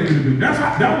God tells you to do.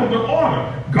 That was the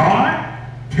order. God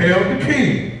tells the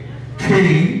king.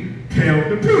 King tells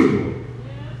the people.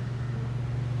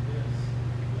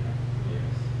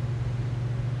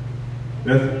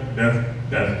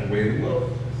 That's the way it was.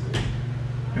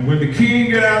 And when the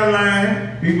king got out of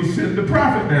line, he would send the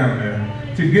prophet down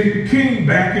there to get the king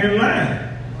back in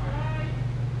line.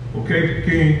 Okay,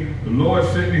 king, the Lord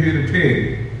sent me here to tell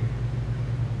you.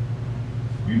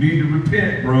 You need to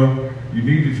repent, bro. You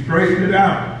need to straighten it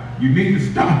out. You need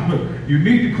to stop. You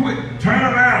need to quit. Turn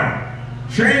around.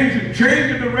 Change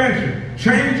the direction.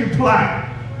 Change your plot.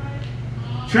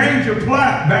 Change your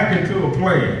plot back into a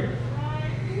plan.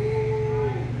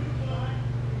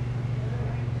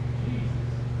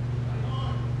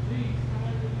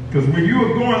 Because when you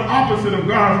are going opposite of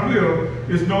God's will,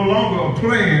 it's no longer a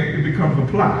plan, it becomes a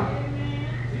plot.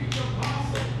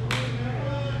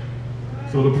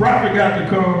 So the prophet got to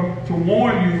come to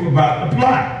warn you about the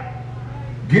plot.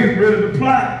 Get rid of the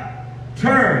plot.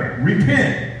 Turn,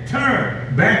 repent,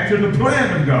 turn back to the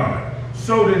plan of God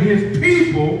so that his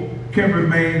people can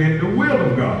remain in the will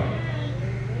of God.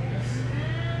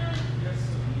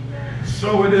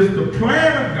 So it is the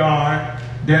plan of God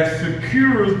that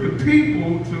secures the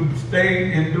people to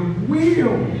stay in the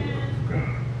will of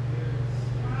God.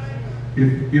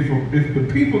 If the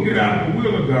people get out of the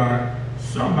will of God,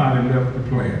 somebody left the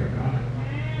plan of God.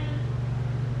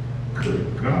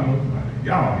 Good God,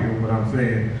 y'all hear what I'm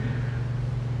saying?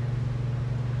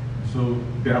 So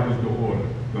that was the order.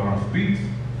 God speaks,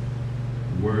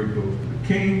 the word goes to the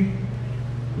king,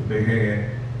 but they had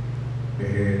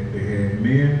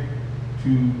men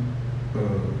to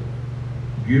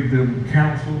give them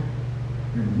counsel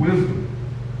and wisdom.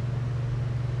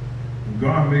 And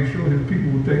God made sure his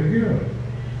people were taken care of.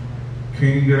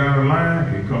 King get out of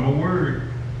line, here come a word.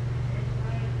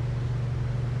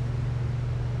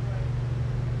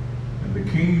 And the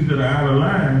kings that are out of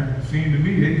line, seem to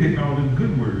me, they getting all this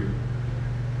good word.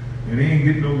 And they ain't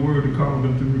getting no word to call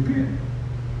them to repent.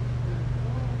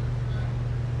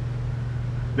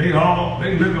 They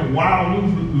living wild,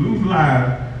 loose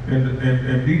lives.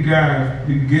 And these guys,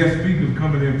 these guest speakers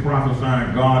coming in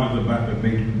prophesying God is about to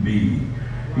make you big.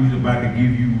 He's about to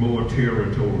give you more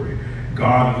territory.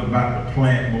 God is about to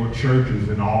plant more churches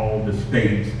in all the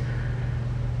states.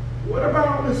 What about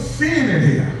all the sin in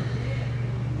here?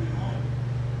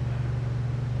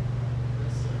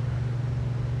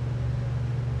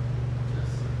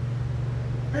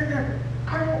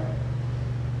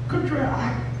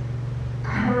 I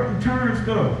heard them turn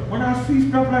stuff. When I see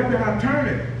stuff like that, I turn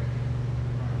it.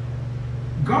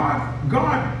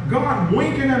 God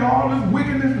winking at all this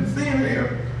wickedness and sin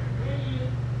here.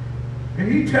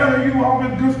 And he telling you all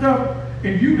this good stuff,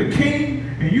 and you the king,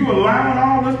 and you allowing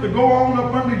all this to go on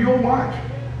up under your watch.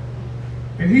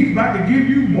 And he's about to give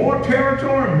you more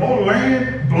territory, more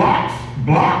land,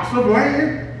 blocks of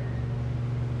land.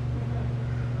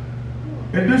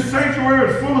 And this sanctuary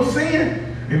is full of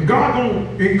sin, and God gonna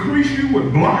increase you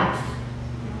with blocks.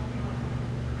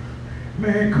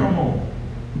 Man, come on.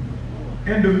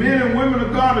 And the men and women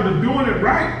of God that are doing it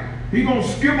right, he gonna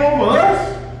skip over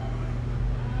us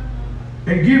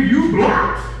and give you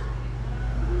blocks.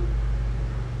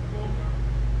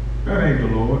 That ain't the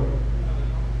Lord.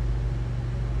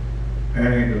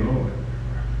 That ain't the Lord.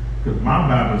 Because my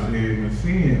Bible says when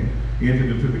sin entered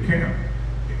into the camp,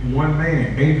 one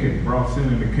man, Achan, brought sin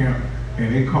in the camp,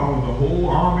 and it caused the whole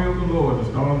army of the Lord to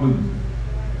start losing.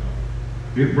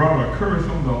 It brought a curse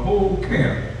on the whole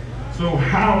camp. So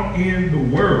how in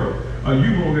the world are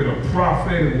you going to get a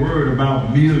prophetic word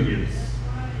about millions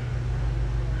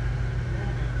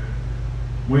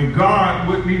when God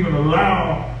wouldn't even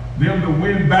allow them to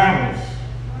win battles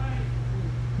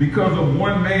because of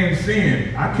one man's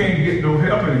sin? I can't get no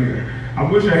help in here. I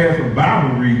wish I had some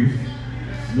Bible readers.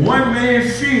 One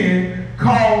man's sin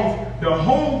caused the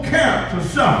whole camp to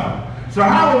suffer. So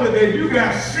how is it that you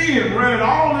got sin running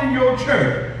all in your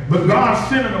church, but God's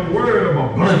sending a word of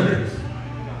abundance?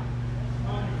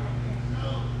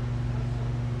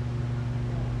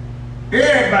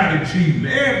 Everybody cheating,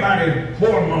 everybody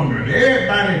whoremongering,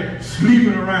 everybody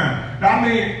sleeping around. I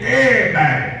mean,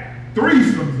 everybody.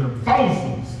 Threesomes and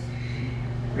foursomes.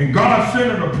 And God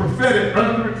sending a prophetic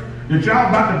utterance that y'all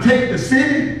about to take the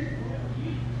city.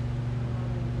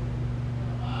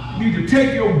 You need to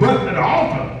take your butt to the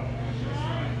altar.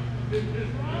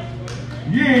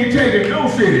 You ain't taking no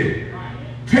city.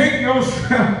 Take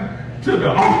yourself to the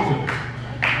altar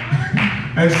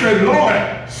and say,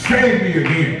 Lord, save me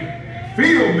again.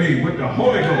 Fill me with the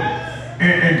Holy Ghost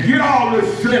and get all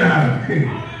this sin out of me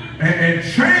and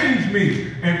change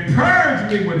me and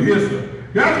purge me with hyssop.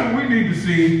 That's what we need to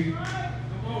see.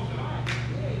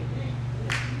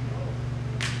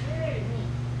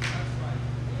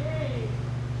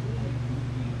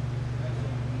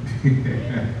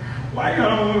 Why y'all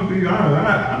don't want to be honest?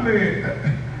 I mean,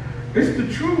 it's the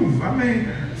truth. I mean,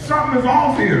 something is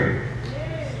off here.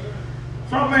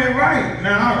 Something ain't right.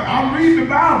 Now, I read the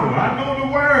Bible. I know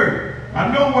the word. I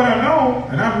know what I know,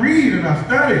 and I read and I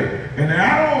study. And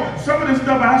some of the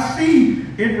stuff I see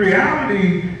in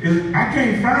reality is I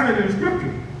can't find it in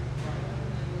Scripture.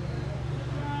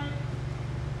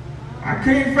 I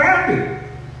can't find it.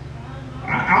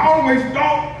 I always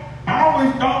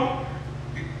thought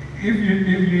if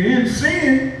you're in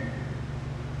sin,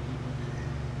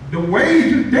 the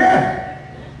wage is death.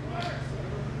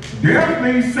 Death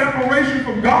means separation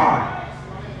from God.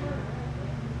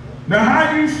 Now,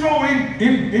 how you so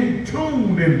in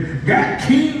tune and got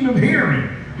keen of hearing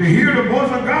to hear the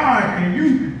voice of God, and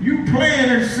you playing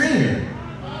in sin?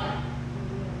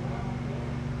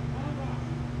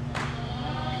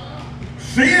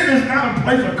 Sin is not a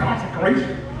place of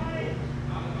consecration.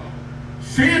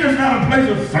 Sin is not a place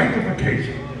of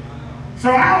sanctification.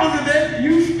 So how is it that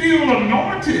you still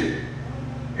anointed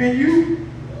and you?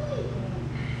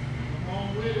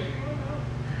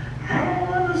 I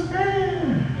don't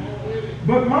understand.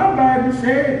 But my Bible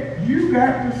said you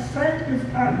got to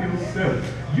sanctify yourself.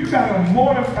 You got to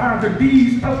mortify the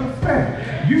deeds of the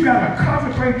flesh. You got to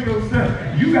consecrate yourself.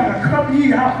 You got to come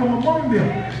ye out from among them.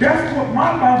 That's what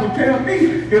my Bible tells me.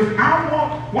 If I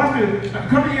want, watch this,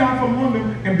 come ye out from among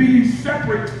them and be ye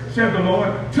separate, said the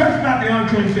Lord. Touch not the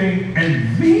unclean thing,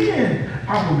 and then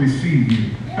I will receive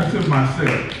you unto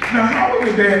myself. Now, how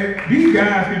is it that these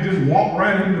guys can just walk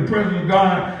right into the presence of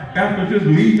God after just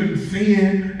leaving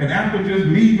sin and after just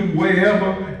leaving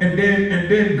wherever, and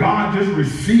then God just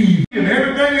receives and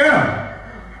everything else?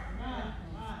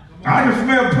 I can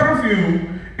smell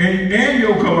perfume and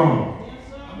your cologne.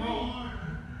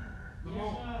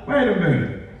 Wait a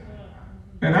minute.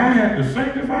 And I have to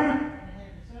sanctify?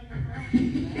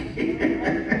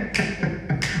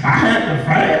 I have to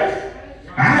fast?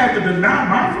 I have to deny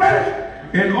my flesh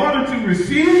in order to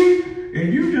receive,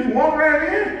 and you just walk right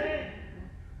in?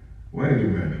 Wait a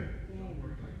minute.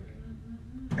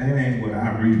 That ain't what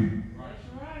I read.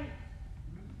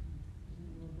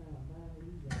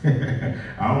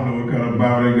 I don't know what kind of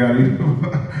Bible they got either.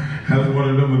 That's one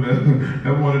of them.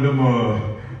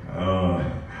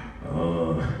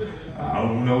 I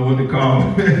don't know what to call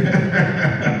it.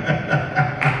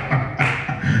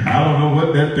 I don't know what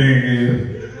that thing is.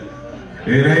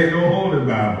 It ain't no Holy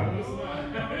Bible.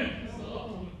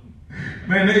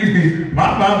 Man, my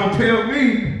Bible tell me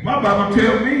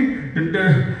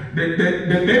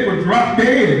that they would drop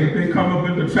dead if they come up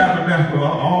in the tabernacle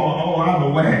all out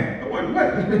of whack.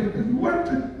 What?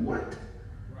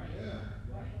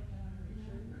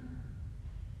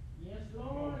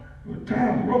 tie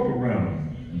a rope around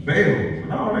them, bells,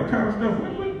 and all that kind of stuff.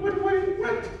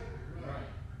 What?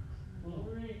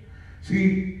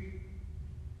 See,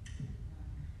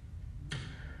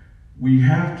 we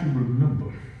have to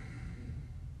remember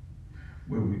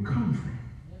where we come from.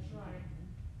 That's right.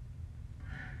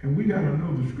 And we got to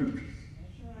know the scriptures.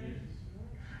 That's right.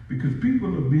 Because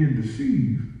people are being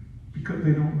deceived because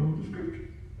they don't know the scriptures.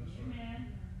 Amen.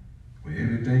 Where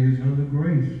everything is under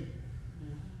grace.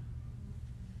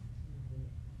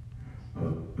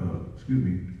 Excuse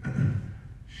me.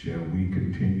 Shall we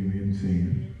continue in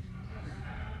sin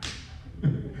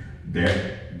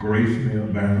that grace may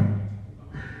abound?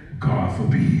 God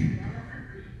forbid.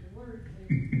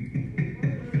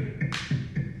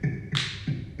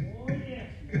 Oh, yes.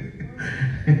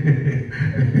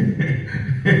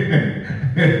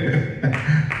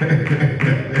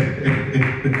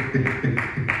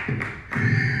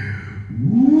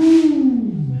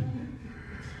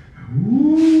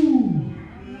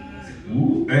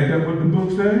 Ain't that what the book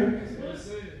says? That's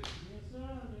it. Yes, sir.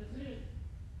 That's it.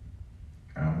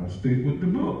 I'm going to stick with the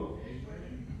book.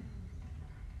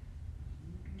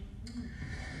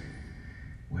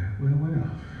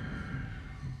 Well.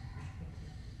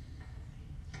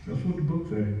 That's what the book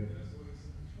says.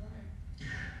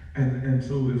 And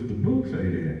so if the book say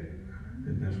that,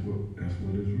 then that's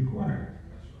what is required.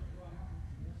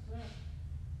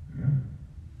 Yeah.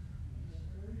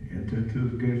 Enter into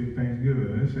his gates with thanksgiving.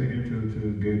 They say enter into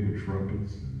his gate with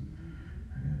trumpets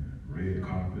and red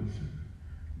carpets and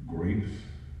grapes,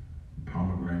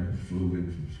 pomegranates,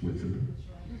 fluids from Switzerland.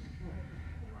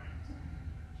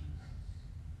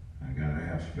 I gotta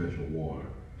have special water.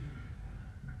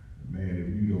 Man, if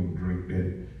you don't drink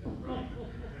that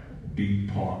deep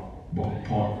park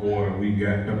water we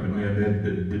got up in there,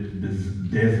 this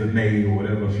Desiree or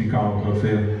whatever she calls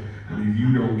herself, and if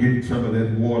you don't get some of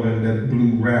that water in that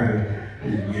blue wrapper,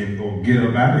 you're gonna get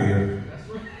up out of here.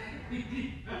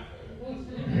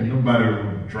 Ain't nobody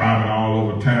driving all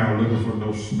over town looking for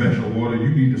no special water. You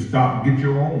need to stop and get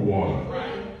your own water.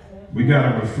 We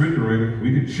got a refrigerator.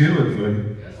 We can chill it for you.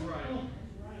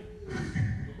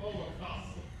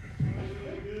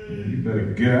 You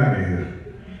better get out of here.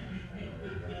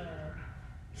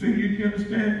 See, you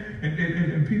understand?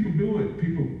 And people do it.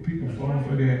 People fall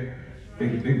for that.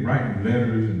 They write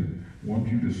letters and want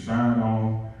you to sign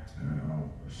off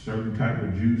a certain type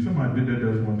of juice. Somebody did that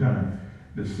to us one time.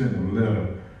 They sent a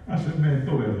letter. I said, man,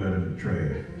 throw that letter in the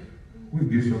trash. We'll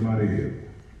get somebody else.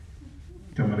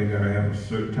 Tell me they gotta have a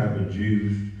certain type of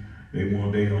juice. They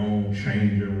want their own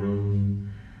changing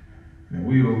room. And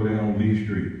we over there on Lee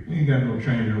Street. We ain't got no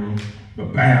changing room. The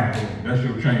bathroom, that's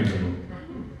your changing room.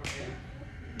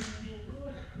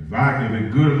 If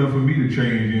it's good enough for me to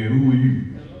change in, who are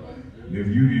you? If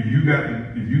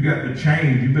you got the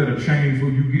change, you better change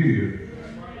before you get here.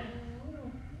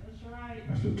 That's right.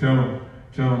 I said, tell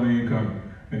them they ain't coming.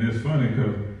 And it's funny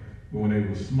because when they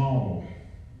were small,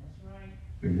 That's right.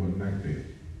 they wasn't like that.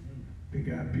 They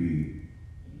got big.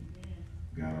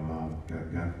 Got a lot,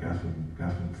 got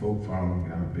some folk following,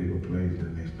 got a bigger place,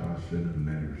 and they start sending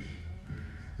letters.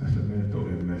 I said, man, throw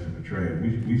that mess in the trash.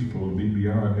 We supposed to be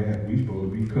beyond that. We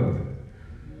supposed to be covered.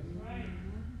 That's right.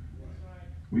 That's right.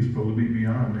 We supposed to be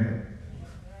beyond that.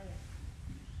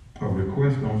 A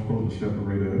request don't supposed to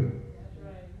separate us. That's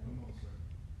right.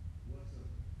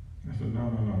 I said, no,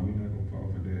 we're not gonna fall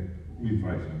for that. We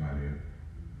invite somebody else.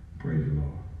 Praise the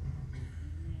Lord.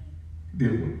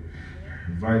 Did we?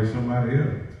 Invite somebody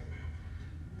else.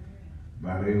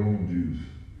 Buy their own juice.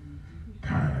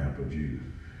 Pineapple juice.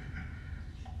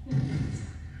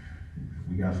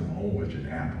 We got some orange and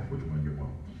apple. Which one you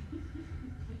want?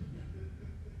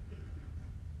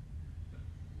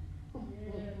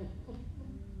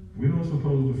 We don't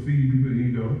supposed to feed people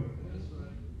ego.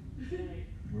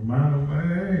 Remind them,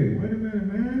 hey, wait a minute,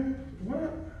 man.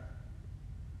 What?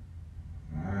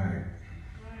 All right.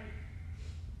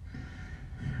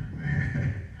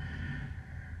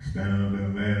 Standing up there,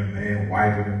 man,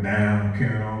 wiping him down,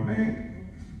 carrying on, man.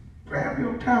 Grab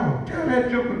your towel. Tell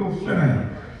that joker to go sit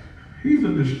down. He's a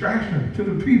distraction to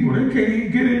the people. They can't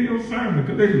even get in your sermon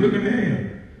because they looking at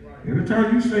him. Every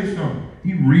time you say something,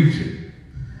 he reaching.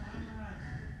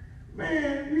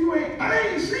 Man, I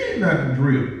ain't seen nothing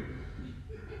drip.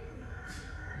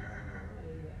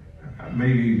 Me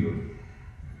either.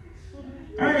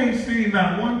 I ain't seen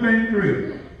not one thing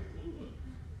drip.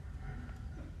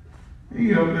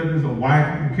 He up there just a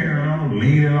wiping, carrying on,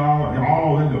 leaning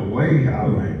all in the way. I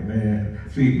was like, man.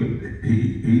 See, but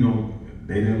he don't.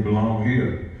 They didn't belong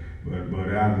here. But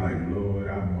I was like, Lord,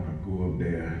 I want to go up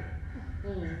there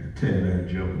Tell that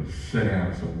joker, sit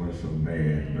down somewhere so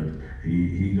bad, but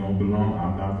he don't belong.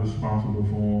 I'm not responsible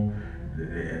for him.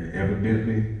 And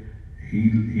evidently,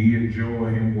 he enjoy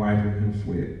him wiping him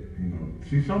sweat. You know,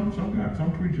 see some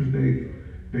preachers they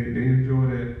enjoy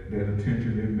that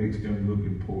attention. It makes them look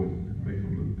important. It makes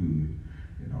them look good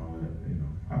and all that. You know,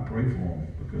 I pray for them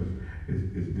because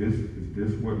is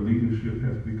this what leadership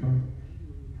has become?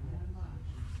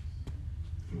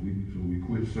 So we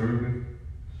quit serving,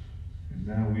 and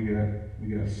now we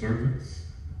got servants.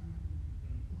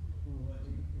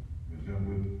 Is that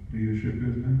what leadership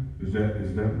is now? Is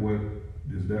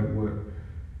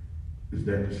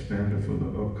that the standard for the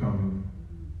upcoming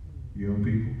young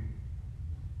people?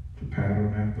 To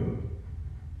pattern after,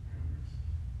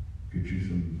 get you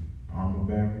some armor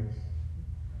bearers?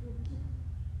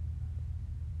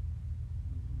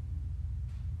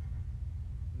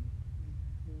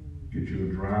 Get you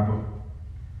a driver?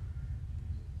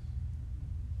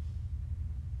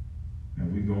 And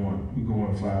we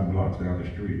going 5 blocks down the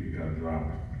street, you got a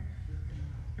driver.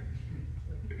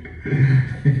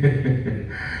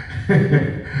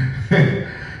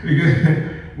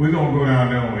 We're going to go down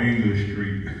there on English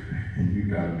Street, and you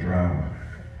got a driver.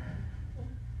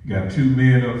 You got 2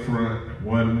 men up front,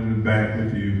 1 in the back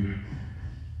with you,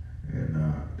 and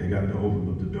they got to open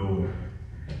up the door,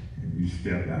 and you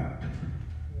step out.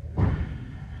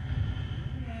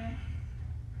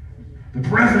 The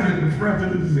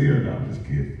president is here. No, I'm just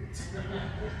kidding.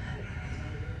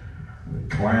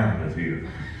 The clown is here.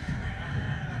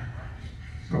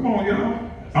 Come on,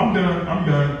 y'all. I'm done.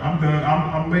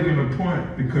 I'm making a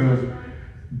point because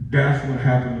that's what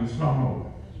happened to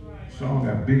Saul. Saul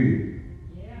got big.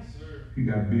 He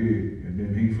got big, and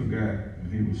then he forgot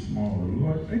when he was small. The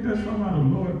Lord, ain't that somehow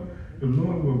the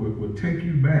Lord will take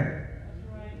you back.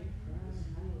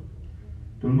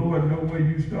 The Lord know where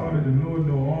you started. The Lord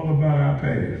know all about our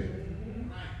past.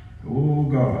 Oh,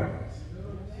 God.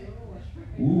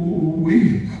 Ooh,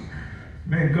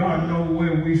 man, God know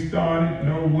where we started,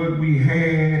 know what we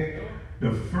had.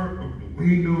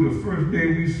 He knew the first day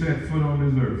we set foot on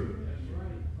this earth.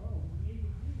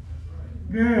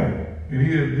 Yeah. And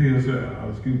he'll say,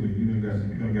 excuse me, you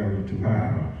done got a little too high.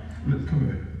 Come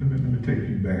here. Let me take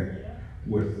you back.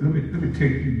 Let me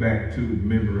take you back to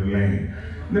memory lane.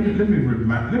 Let me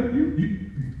remind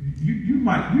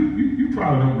you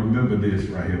probably don't remember this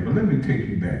right here, but let me take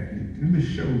you back. Let me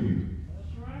show you.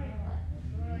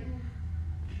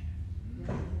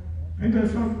 Ain't that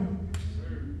something?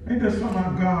 Ain't that something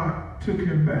how God took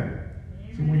him back?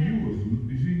 So when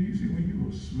you see when you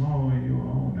were small in your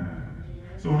own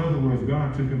eyes. So in other words,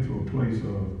 God took him to a place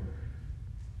of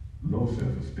low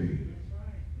self-esteem.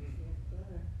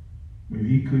 When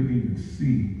he couldn't even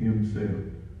see himself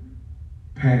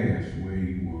past where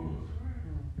he was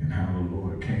and how the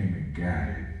Lord came and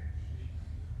guided.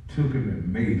 Took him and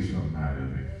made something out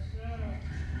of it.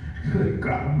 Good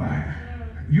God Almighty.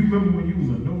 You remember when you was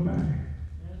a nobody?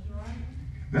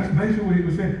 That's basically what he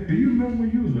was saying. Do you remember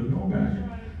when you was a nobody?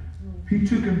 He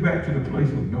took him back to the place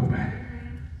of nobody.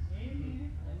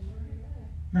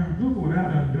 Now look what I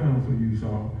done done for you,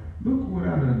 Saul. Look what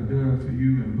I done done for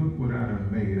you, and look what I done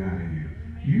made out of you.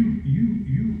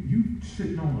 You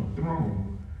sitting on a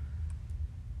throne,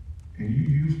 and you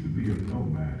used to be a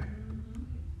nobody.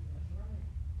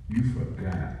 You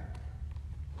forgot,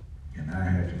 and I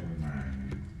had to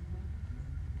remind you.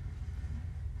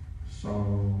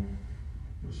 Saul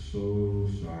was so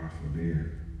sorrowful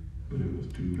then, but it was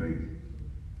too late,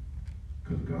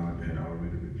 because God had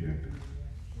already rejected him.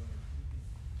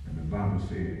 And the Bible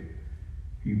said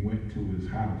he went to his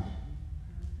house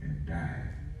and died.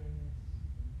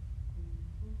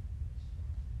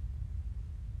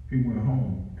 He went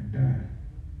home and died.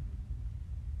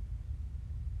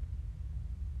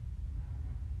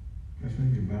 That's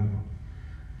in your Bible.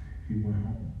 He went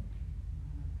home.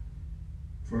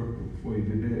 First, before he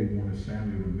did that, he wanted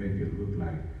Samuel to make it look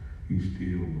like he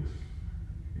still was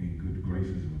in good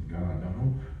graces with God.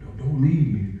 Don't leave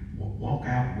me. Walk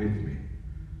out with me.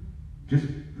 Just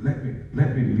let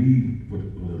me leave with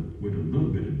a little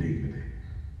bit of dignity.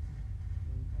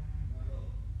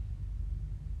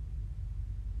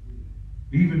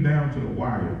 Even down to the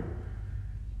wire,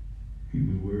 he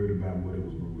was worried about what it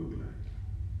was going to look like.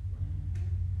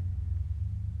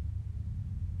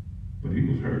 But he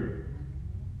was hurt.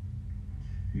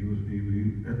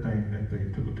 That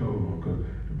thing took a toll on him, because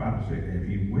the Bible said, and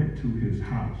he went to his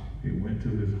house, he went to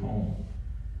his home,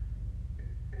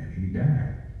 and he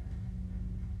died.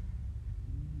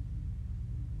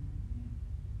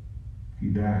 He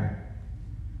died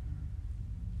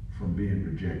from being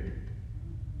rejected.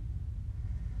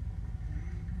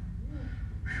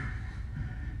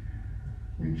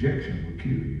 rejection will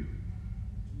kill you.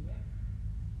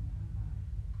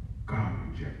 God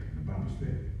rejected. The Bible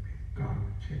said God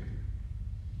rejected.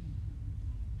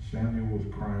 Samuel was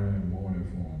crying and mourning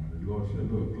for him. And the Lord said,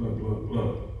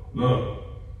 look.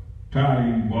 Tired of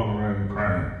you walking around and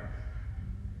crying.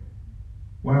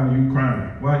 Why are you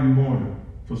crying? Why are you mourning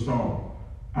for Saul?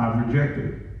 I've rejected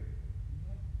him.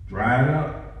 Dry it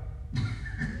up.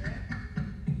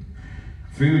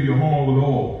 Fill your horn with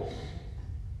oil.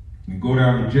 And go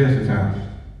down to Jesse's house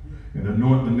and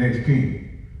anoint the next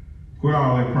king. Quit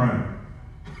all that crying.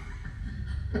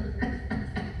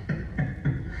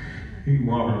 He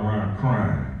walking around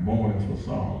crying, mourning for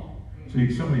Saul. See,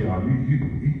 some of y'all, you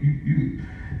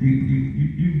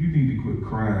need to quit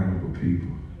crying over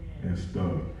people and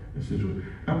stuff and situations.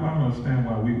 I don't understand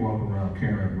why we walk around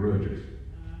carrying grudges,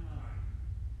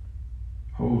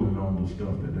 holding on to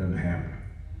stuff that doesn't happen.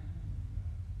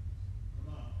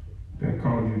 That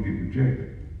caused you to get rejected.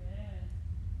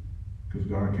 Because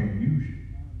God can't use you.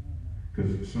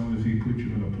 Because as soon as he puts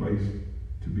you in a place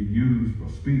to be used or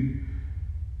speak,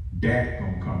 that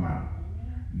gonna come out.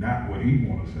 Not what he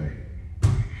wanna say.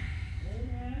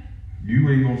 You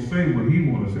ain't gonna say what he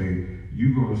wanna say.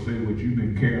 You gonna say what you've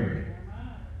been carrying.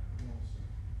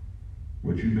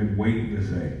 What you've been waiting to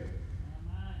say.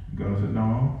 God said,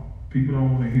 no, people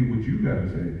don't want to hear what you gotta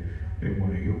say. They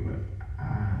want to hear what I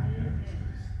gotta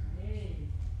say.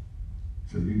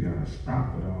 So you gotta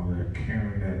stop with all that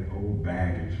carrying that old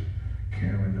baggage,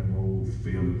 carrying them old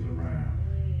feelings around.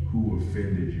 Who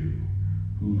offended you?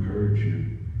 Who hurt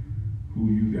you?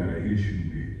 Who you got an issue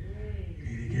with? You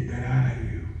need to get that out of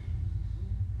you.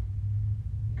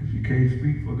 Because you can't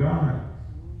speak for God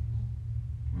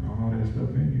with all that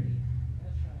stuff in you.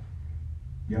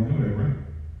 Y'all know that, right?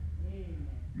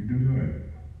 You do know that.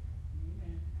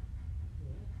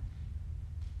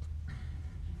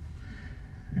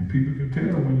 And people can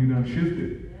tell when you done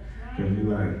shifted. Because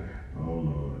you're like, oh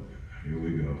Lord, here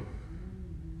we go.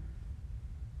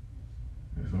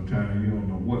 And sometimes you don't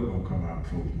know what's going to come out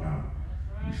of folks' mouth.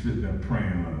 You sitting there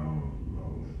praying like, oh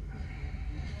Lord.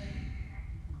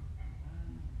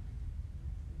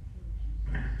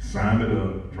 Sign it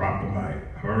up, drop the mic,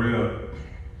 hurry up.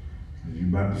 Because you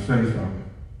about to say something.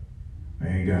 They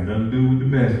ain't got nothing to do with the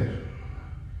message.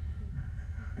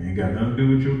 They ain't got nothing to do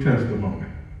with your testimony.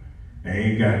 They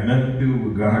ain't got nothing to do with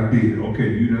what God did. Okay,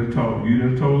 you done told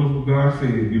us what God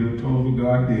said. You done told us what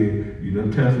God did. You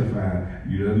done testified.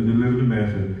 You done delivered the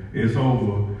message. It's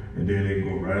over. And then they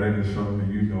go right into something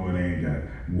and you know it ain't got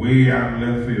way out in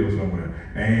left field somewhere.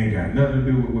 It ain't got nothing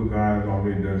to do with what God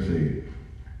already done said.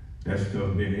 That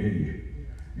stuff been in you.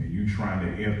 And you trying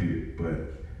to empty it.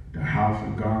 But the house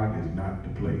of God is not the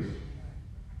place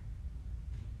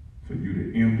for you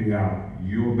to empty out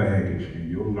your baggage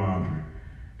and your laundry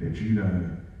that you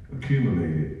done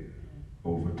accumulated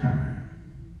over time.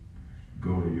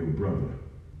 Go to your brother.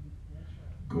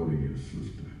 Go to your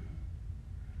sister.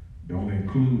 Don't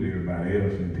include everybody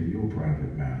else into your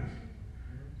private matters.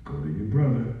 Go to your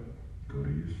brother. Go to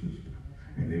your sister.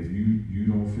 And if you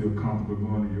don't feel comfortable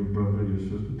going to your brother or your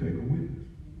sister, take a witness.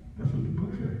 That's what the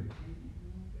book says.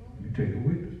 You take a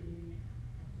witness.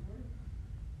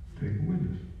 Take a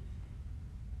witness.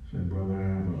 Say, brother, I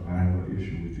have an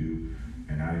issue with you.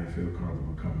 And I didn't feel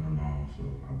comfortable coming along, so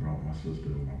I brought my sister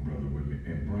or my brother with me.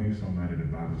 And bring somebody the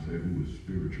Bible said who is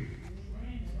spiritual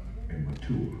and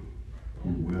mature, who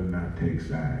will not take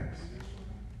sides.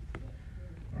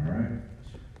 All right?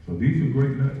 So these are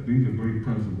great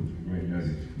principles, great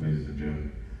nuggets, ladies and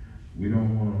gentlemen. We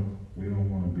don't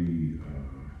want to be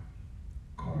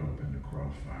caught up in the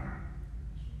crossfire.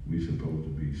 We're supposed to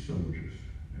be soldiers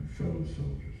and fellow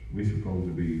soldiers. We're supposed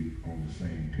to be on the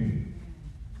same team.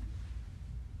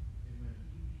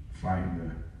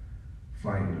 Fighting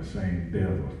the same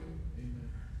devil.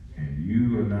 And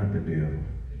you are not the devil.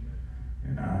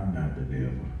 And I'm not the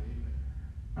devil.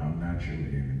 I'm not your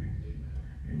enemy.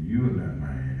 And you are not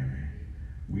my enemy.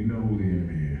 We know who the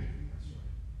enemy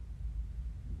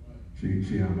is.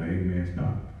 See how my amen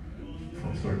stop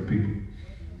from certain people?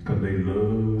 Because they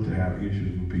love to have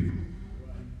issues with people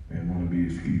and want to be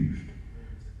excused.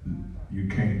 You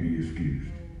can't be excused.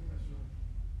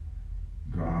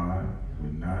 God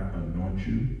would not anoint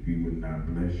you. He would not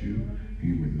bless you.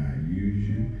 He would not use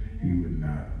you. He would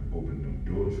not open no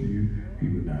doors for you. He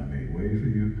would not make ways for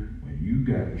you. When you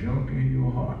got junk in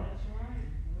your heart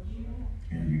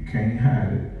and you can't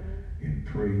hide it in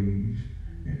praise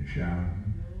and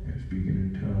shouting and speaking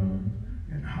in tongues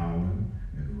and hollering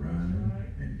and running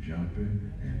and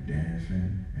jumping and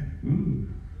dancing and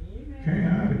can't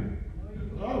hide it.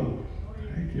 Oh,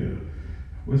 thank you.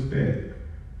 What's that?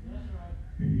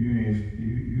 And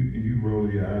you roll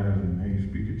your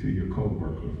to your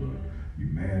co-workers, or you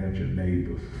mad at your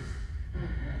neighbors.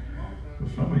 For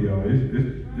some of y'all,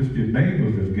 it's your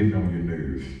neighbors that's getting on your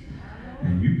nerves.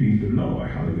 And you need the Lord.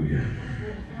 Hallelujah.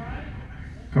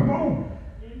 Come on.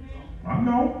 I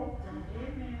know.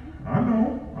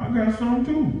 I got some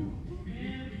too.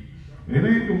 It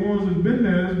ain't the ones that's been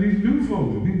there, it's these new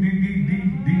folks,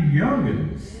 these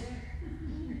youngins.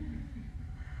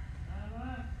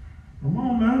 Come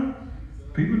on now.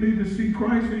 People need to see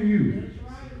Christ in you.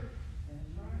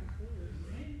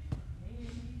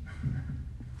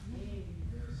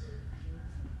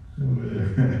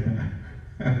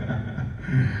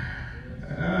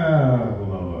 Oh,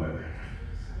 Lord.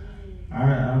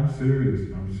 I'm serious.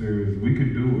 We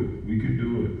can do it. We can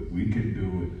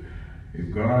do it. If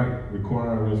God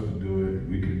requires us to do it,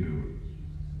 we can do it.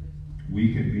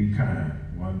 We can be kind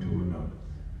one to another.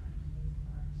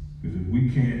 Because if we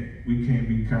can't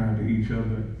be kind to each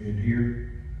other in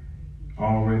here, I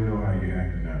already know how you're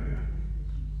acting out there.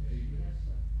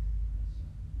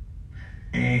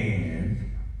 And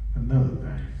another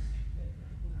thing.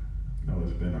 I know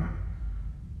it's been a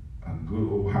good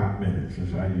old hot minute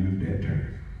since I used that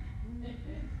term.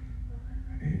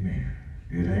 Amen.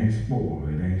 It ain't spoiled,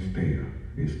 it ain't stale,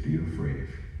 it's still fresh.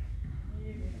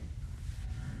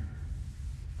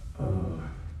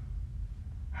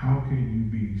 How can you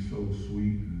be so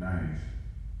sweet and nice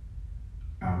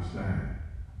outside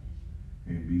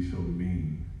and be so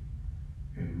mean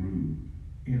and rude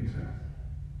inside?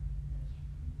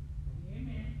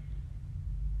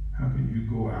 How can you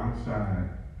go outside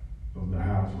of the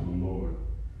house of the Lord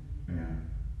and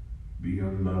be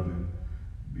unloving,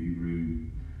 be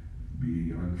rude,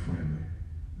 be unfriendly,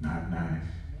 not nice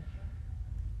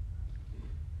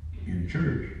in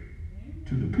church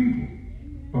to the people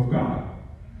of God?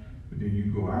 But then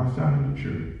you go outside of the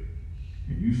church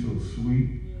and you so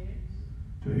sweet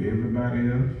to everybody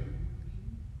else.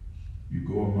 You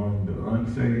go among the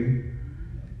unsaved.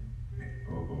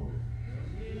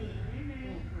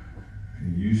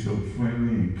 And you so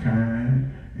friendly and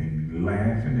kind and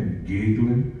laughing and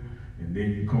giggling. And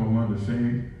then you come among the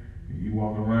saints and you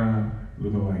walk around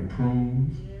looking like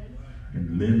prunes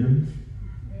and lemons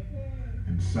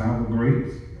and sour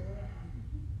grapes.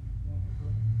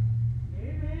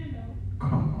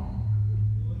 Come on.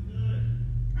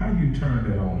 How you turn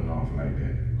that on and off like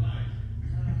that?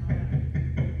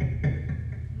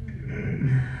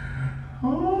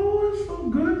 Oh, it's so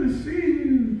good to see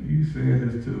you. You said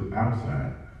this to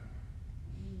outside.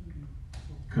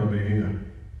 Come in here.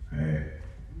 Hey.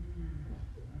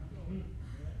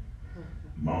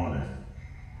 Morning.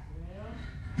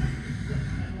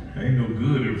 Ain't no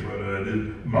good in front of this.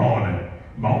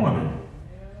 Morning.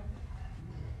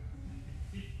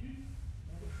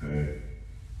 Hey.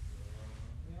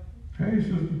 Hey,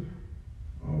 sister.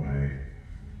 Oh, hey.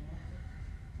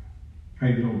 How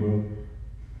you doing, bro?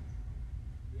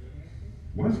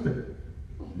 What's that?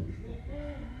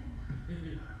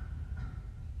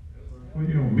 What,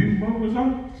 you on mute mode or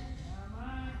something?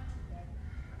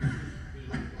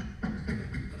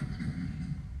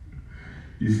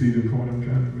 You see the point I'm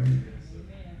trying to make?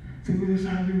 See, this is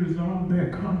how you resolve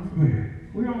that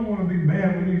conflict. We don't want to be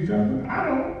mad with each other. I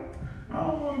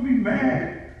don't want to be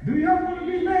mad. Do y'all want to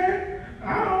be mad?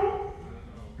 I don't.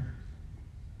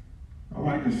 I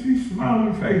like to see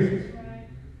smiling faces.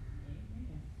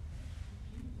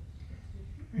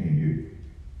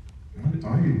 And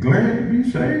are you glad to be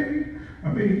saved? I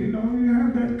mean, you know, you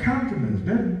have that countenance,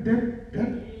 that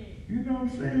you know what I'm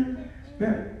saying?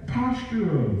 That posture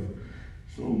of,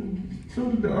 so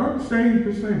that the unsaved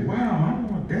can say, wow,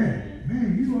 I want that.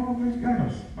 Man, you always got a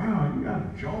smile, you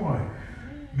got joy.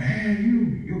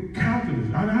 Man, your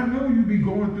countenance. I know you be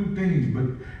going through things,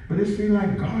 but it seems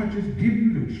like God just give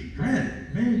you the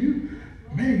strength.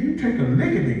 Man, you take a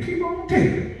licking and keep on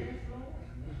taking.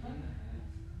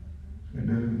 And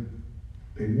then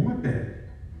they want that.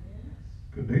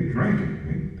 Because they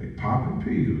drinking, they popping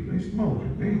pills, they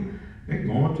smoking, they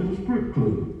going to the strip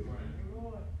club.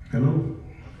 Hello?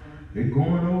 They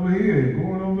going over here, they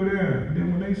going over there. And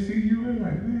then when they see you, they're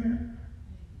like, man,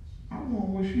 I want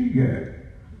what she got.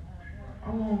 I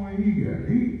want what he got.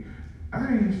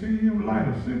 I ain't seen him light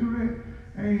a cigarette.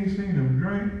 I ain't seen him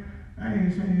drink. I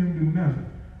ain't seen him do nothing.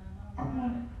 I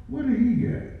want, what did he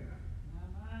got?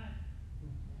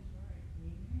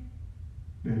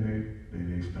 Then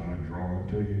they start drawing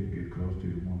to you, get close to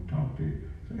you, want to talk to you.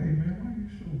 Say, hey man,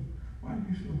 why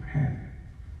you so happy?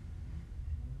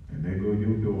 And there go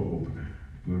your door opener.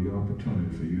 Go your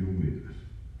opportunity for you to witness.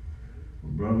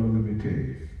 Well, brother, let me tell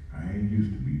you, I ain't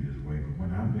used to be this way, but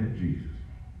when I met Jesus,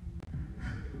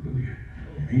 hallelujah,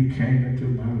 and he came into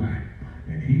my life,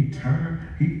 And he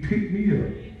picked me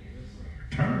up,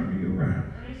 turned me around,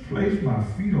 placed my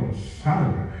feet on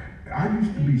solid ground. I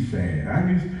used to be sad.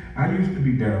 I used to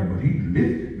be down, but he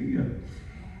lifted me up.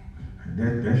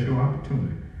 And that's your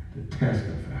opportunity to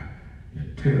testify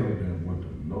and tell them what the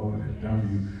Lord has done for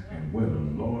you and where the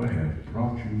Lord has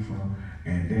brought you from.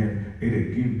 And then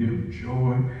it'll give them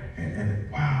joy.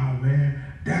 And wow, man,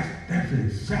 that's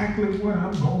exactly what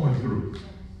I'm going through.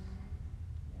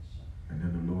 And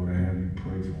then the Lord will have you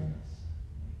pray for them.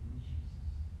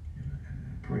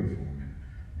 And pray for them.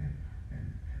 And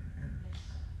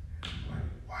like,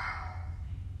 wow.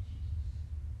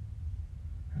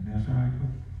 And that's how it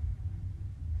goes.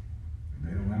 If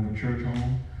they don't have a church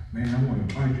home, man, I want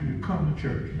to invite you to come to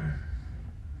church, man.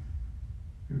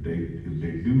 If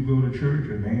they do go to church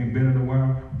and they ain't been in a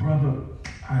while, brother,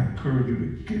 I encourage you to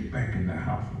get back in the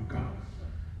house of God.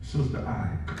 Sister,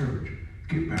 I encourage you,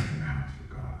 get back in the house of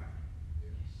God.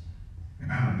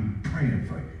 And I'll be praying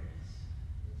for you.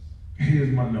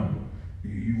 Here's my number.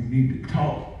 You need to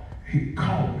talk.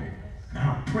 Call me. And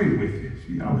I'll pray with you.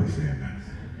 See, y'all ain't saying that.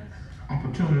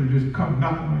 Opportunity to just come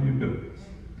knocking on your door.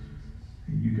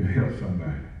 And you can help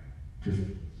somebody. Just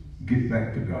get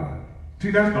back to God.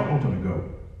 See, that's the ultimate goal.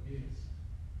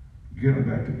 Get them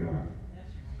back to God.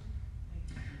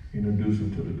 Introduce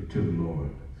them to the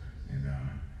Lord. And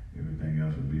everything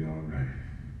else will be all right.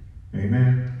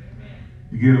 Amen?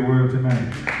 You get a word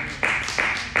tonight?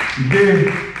 You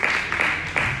did?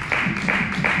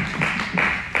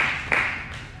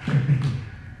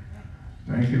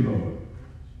 Thank you, Lord.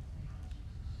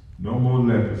 No more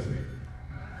leprosy.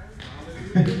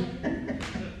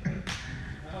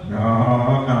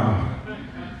 No.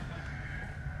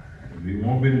 If you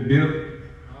want me to dip,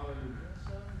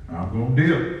 I'm going to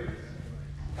dip.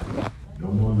 No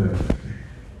more leprosy.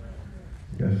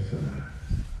 Yes,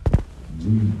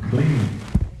 leave clean.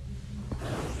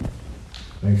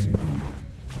 Thank you,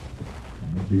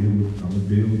 Jesus. I'm going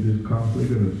to deal with this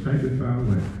conflict in a sanctified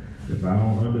way. If I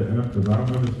don't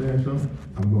understand something,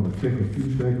 I'm going to take a few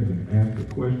seconds and ask a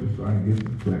question so I can get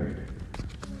some clarity.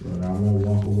 But I won't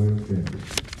walk away offended.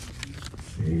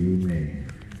 Amen.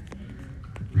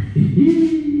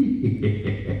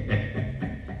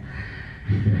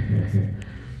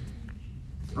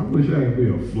 I wish I could be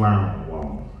a fly on the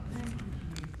wall.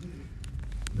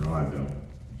 No, I don't.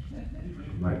 I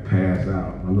might pass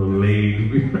out. My little legs.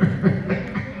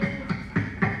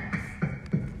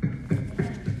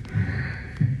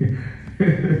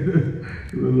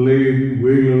 Little legs be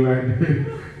wiggling like that.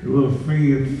 Little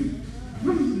fingers.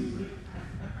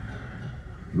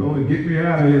 Lord, get me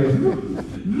out of here.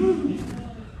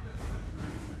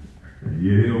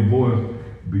 Yeah, your voice,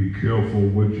 be careful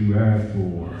what you ask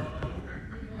for.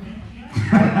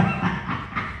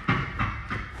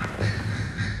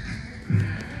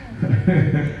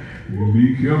 Be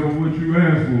careful what you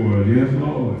ask for. Yes,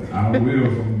 Lord. I will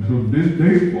from this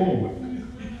day forward.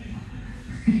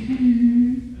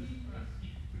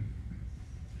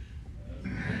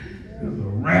 It's a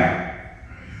wrap.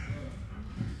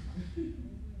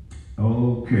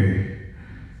 Okay.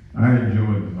 I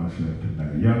enjoyed myself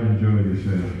tonight. Y'all enjoyed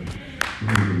yourself.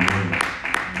 Praise the Lord.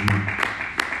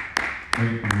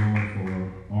 Thank the Lord for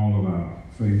all of our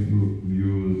Facebook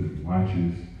viewers and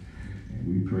watchers. And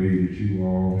we pray that you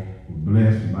all were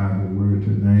blessed by the word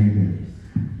tonight. And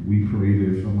we pray that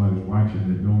if somebody's watching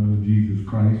that don't know Jesus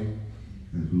Christ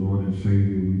as Lord and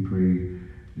Savior, we pray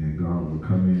that God will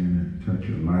come in and touch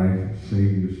your life,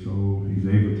 save your soul. He's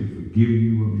able to forgive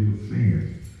you of your sins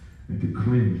and to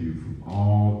cleanse you from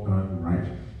all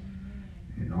unrighteousness.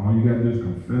 And all you got to do is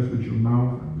confess with your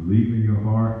mouth and believe in your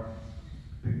heart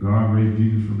that God raised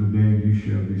Jesus from the dead, you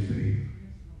shall be saved.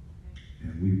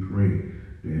 And we pray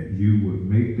that you would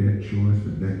make that choice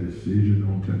and that decision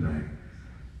on tonight,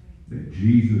 that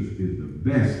Jesus is the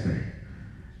best thing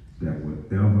that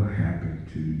would ever happen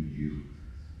to you.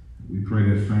 We pray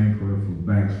that same prayer for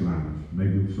backsliders.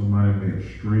 Maybe somebody may have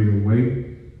strayed away,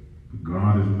 but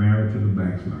God is married to the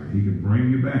backslider. He can bring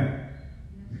you back.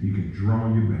 He can draw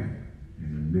you back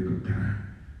in the nick of time.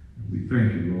 And we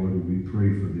thank you, Lord, and we pray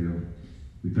for them.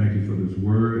 We thank you for this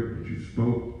word that you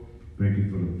spoke. Thank you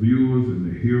for the viewers and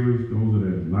the hearers, those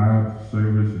that have live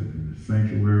service in the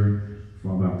sanctuary.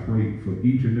 Father, I pray for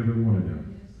each and every one of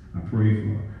them. I pray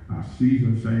for our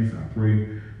seasoned saints. I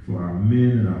pray for our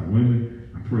men and our women.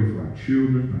 I pray for our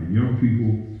children, our young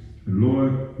people. And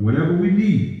Lord, whatever we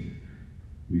need,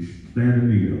 we stand in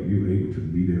need of. You're able to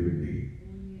meet every need.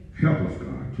 Help us,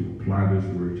 God, to apply this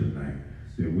word tonight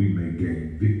that we may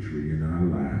gain victory in our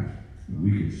lives. And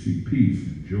we can see peace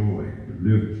and joy and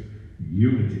deliverance and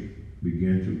unity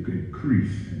begin to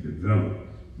increase and develop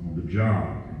on the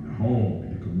job, in the the home,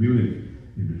 in the community,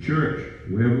 in the church,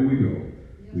 wherever we go.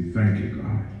 We thank you,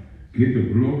 God. Get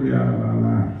the glory out of our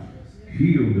lives.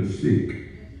 Heal the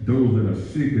sick, those that are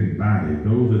sick in body,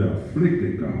 those that are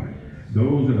afflicted, God,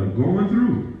 those that are going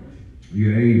through.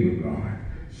 You're able, God.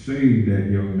 Save that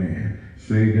young man.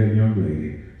 Save that young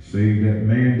lady. Save that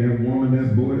man, that woman,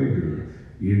 that boy, that girl.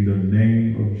 In the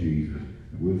name of Jesus.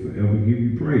 And we'll forever give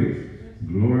you praise,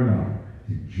 glory, and honor.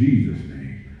 In Jesus'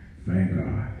 name. Thank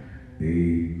God.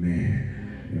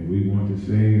 Amen. And we want to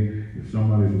say, if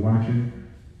somebody's watching,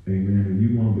 amen, and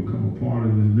you want to become a part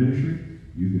of this ministry,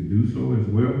 you can do so as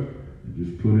well. And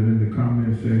just put it in the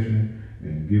comment section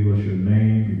and give us your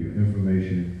name and your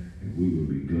information, and we will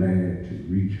be glad to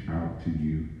reach out to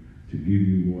you to give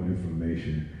you more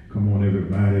information. Come on,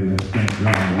 everybody, let's thank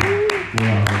God for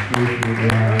our faithful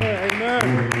God.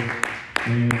 Amen.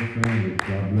 And family.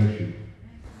 God bless you.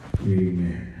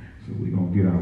 Amen. So we're going to get our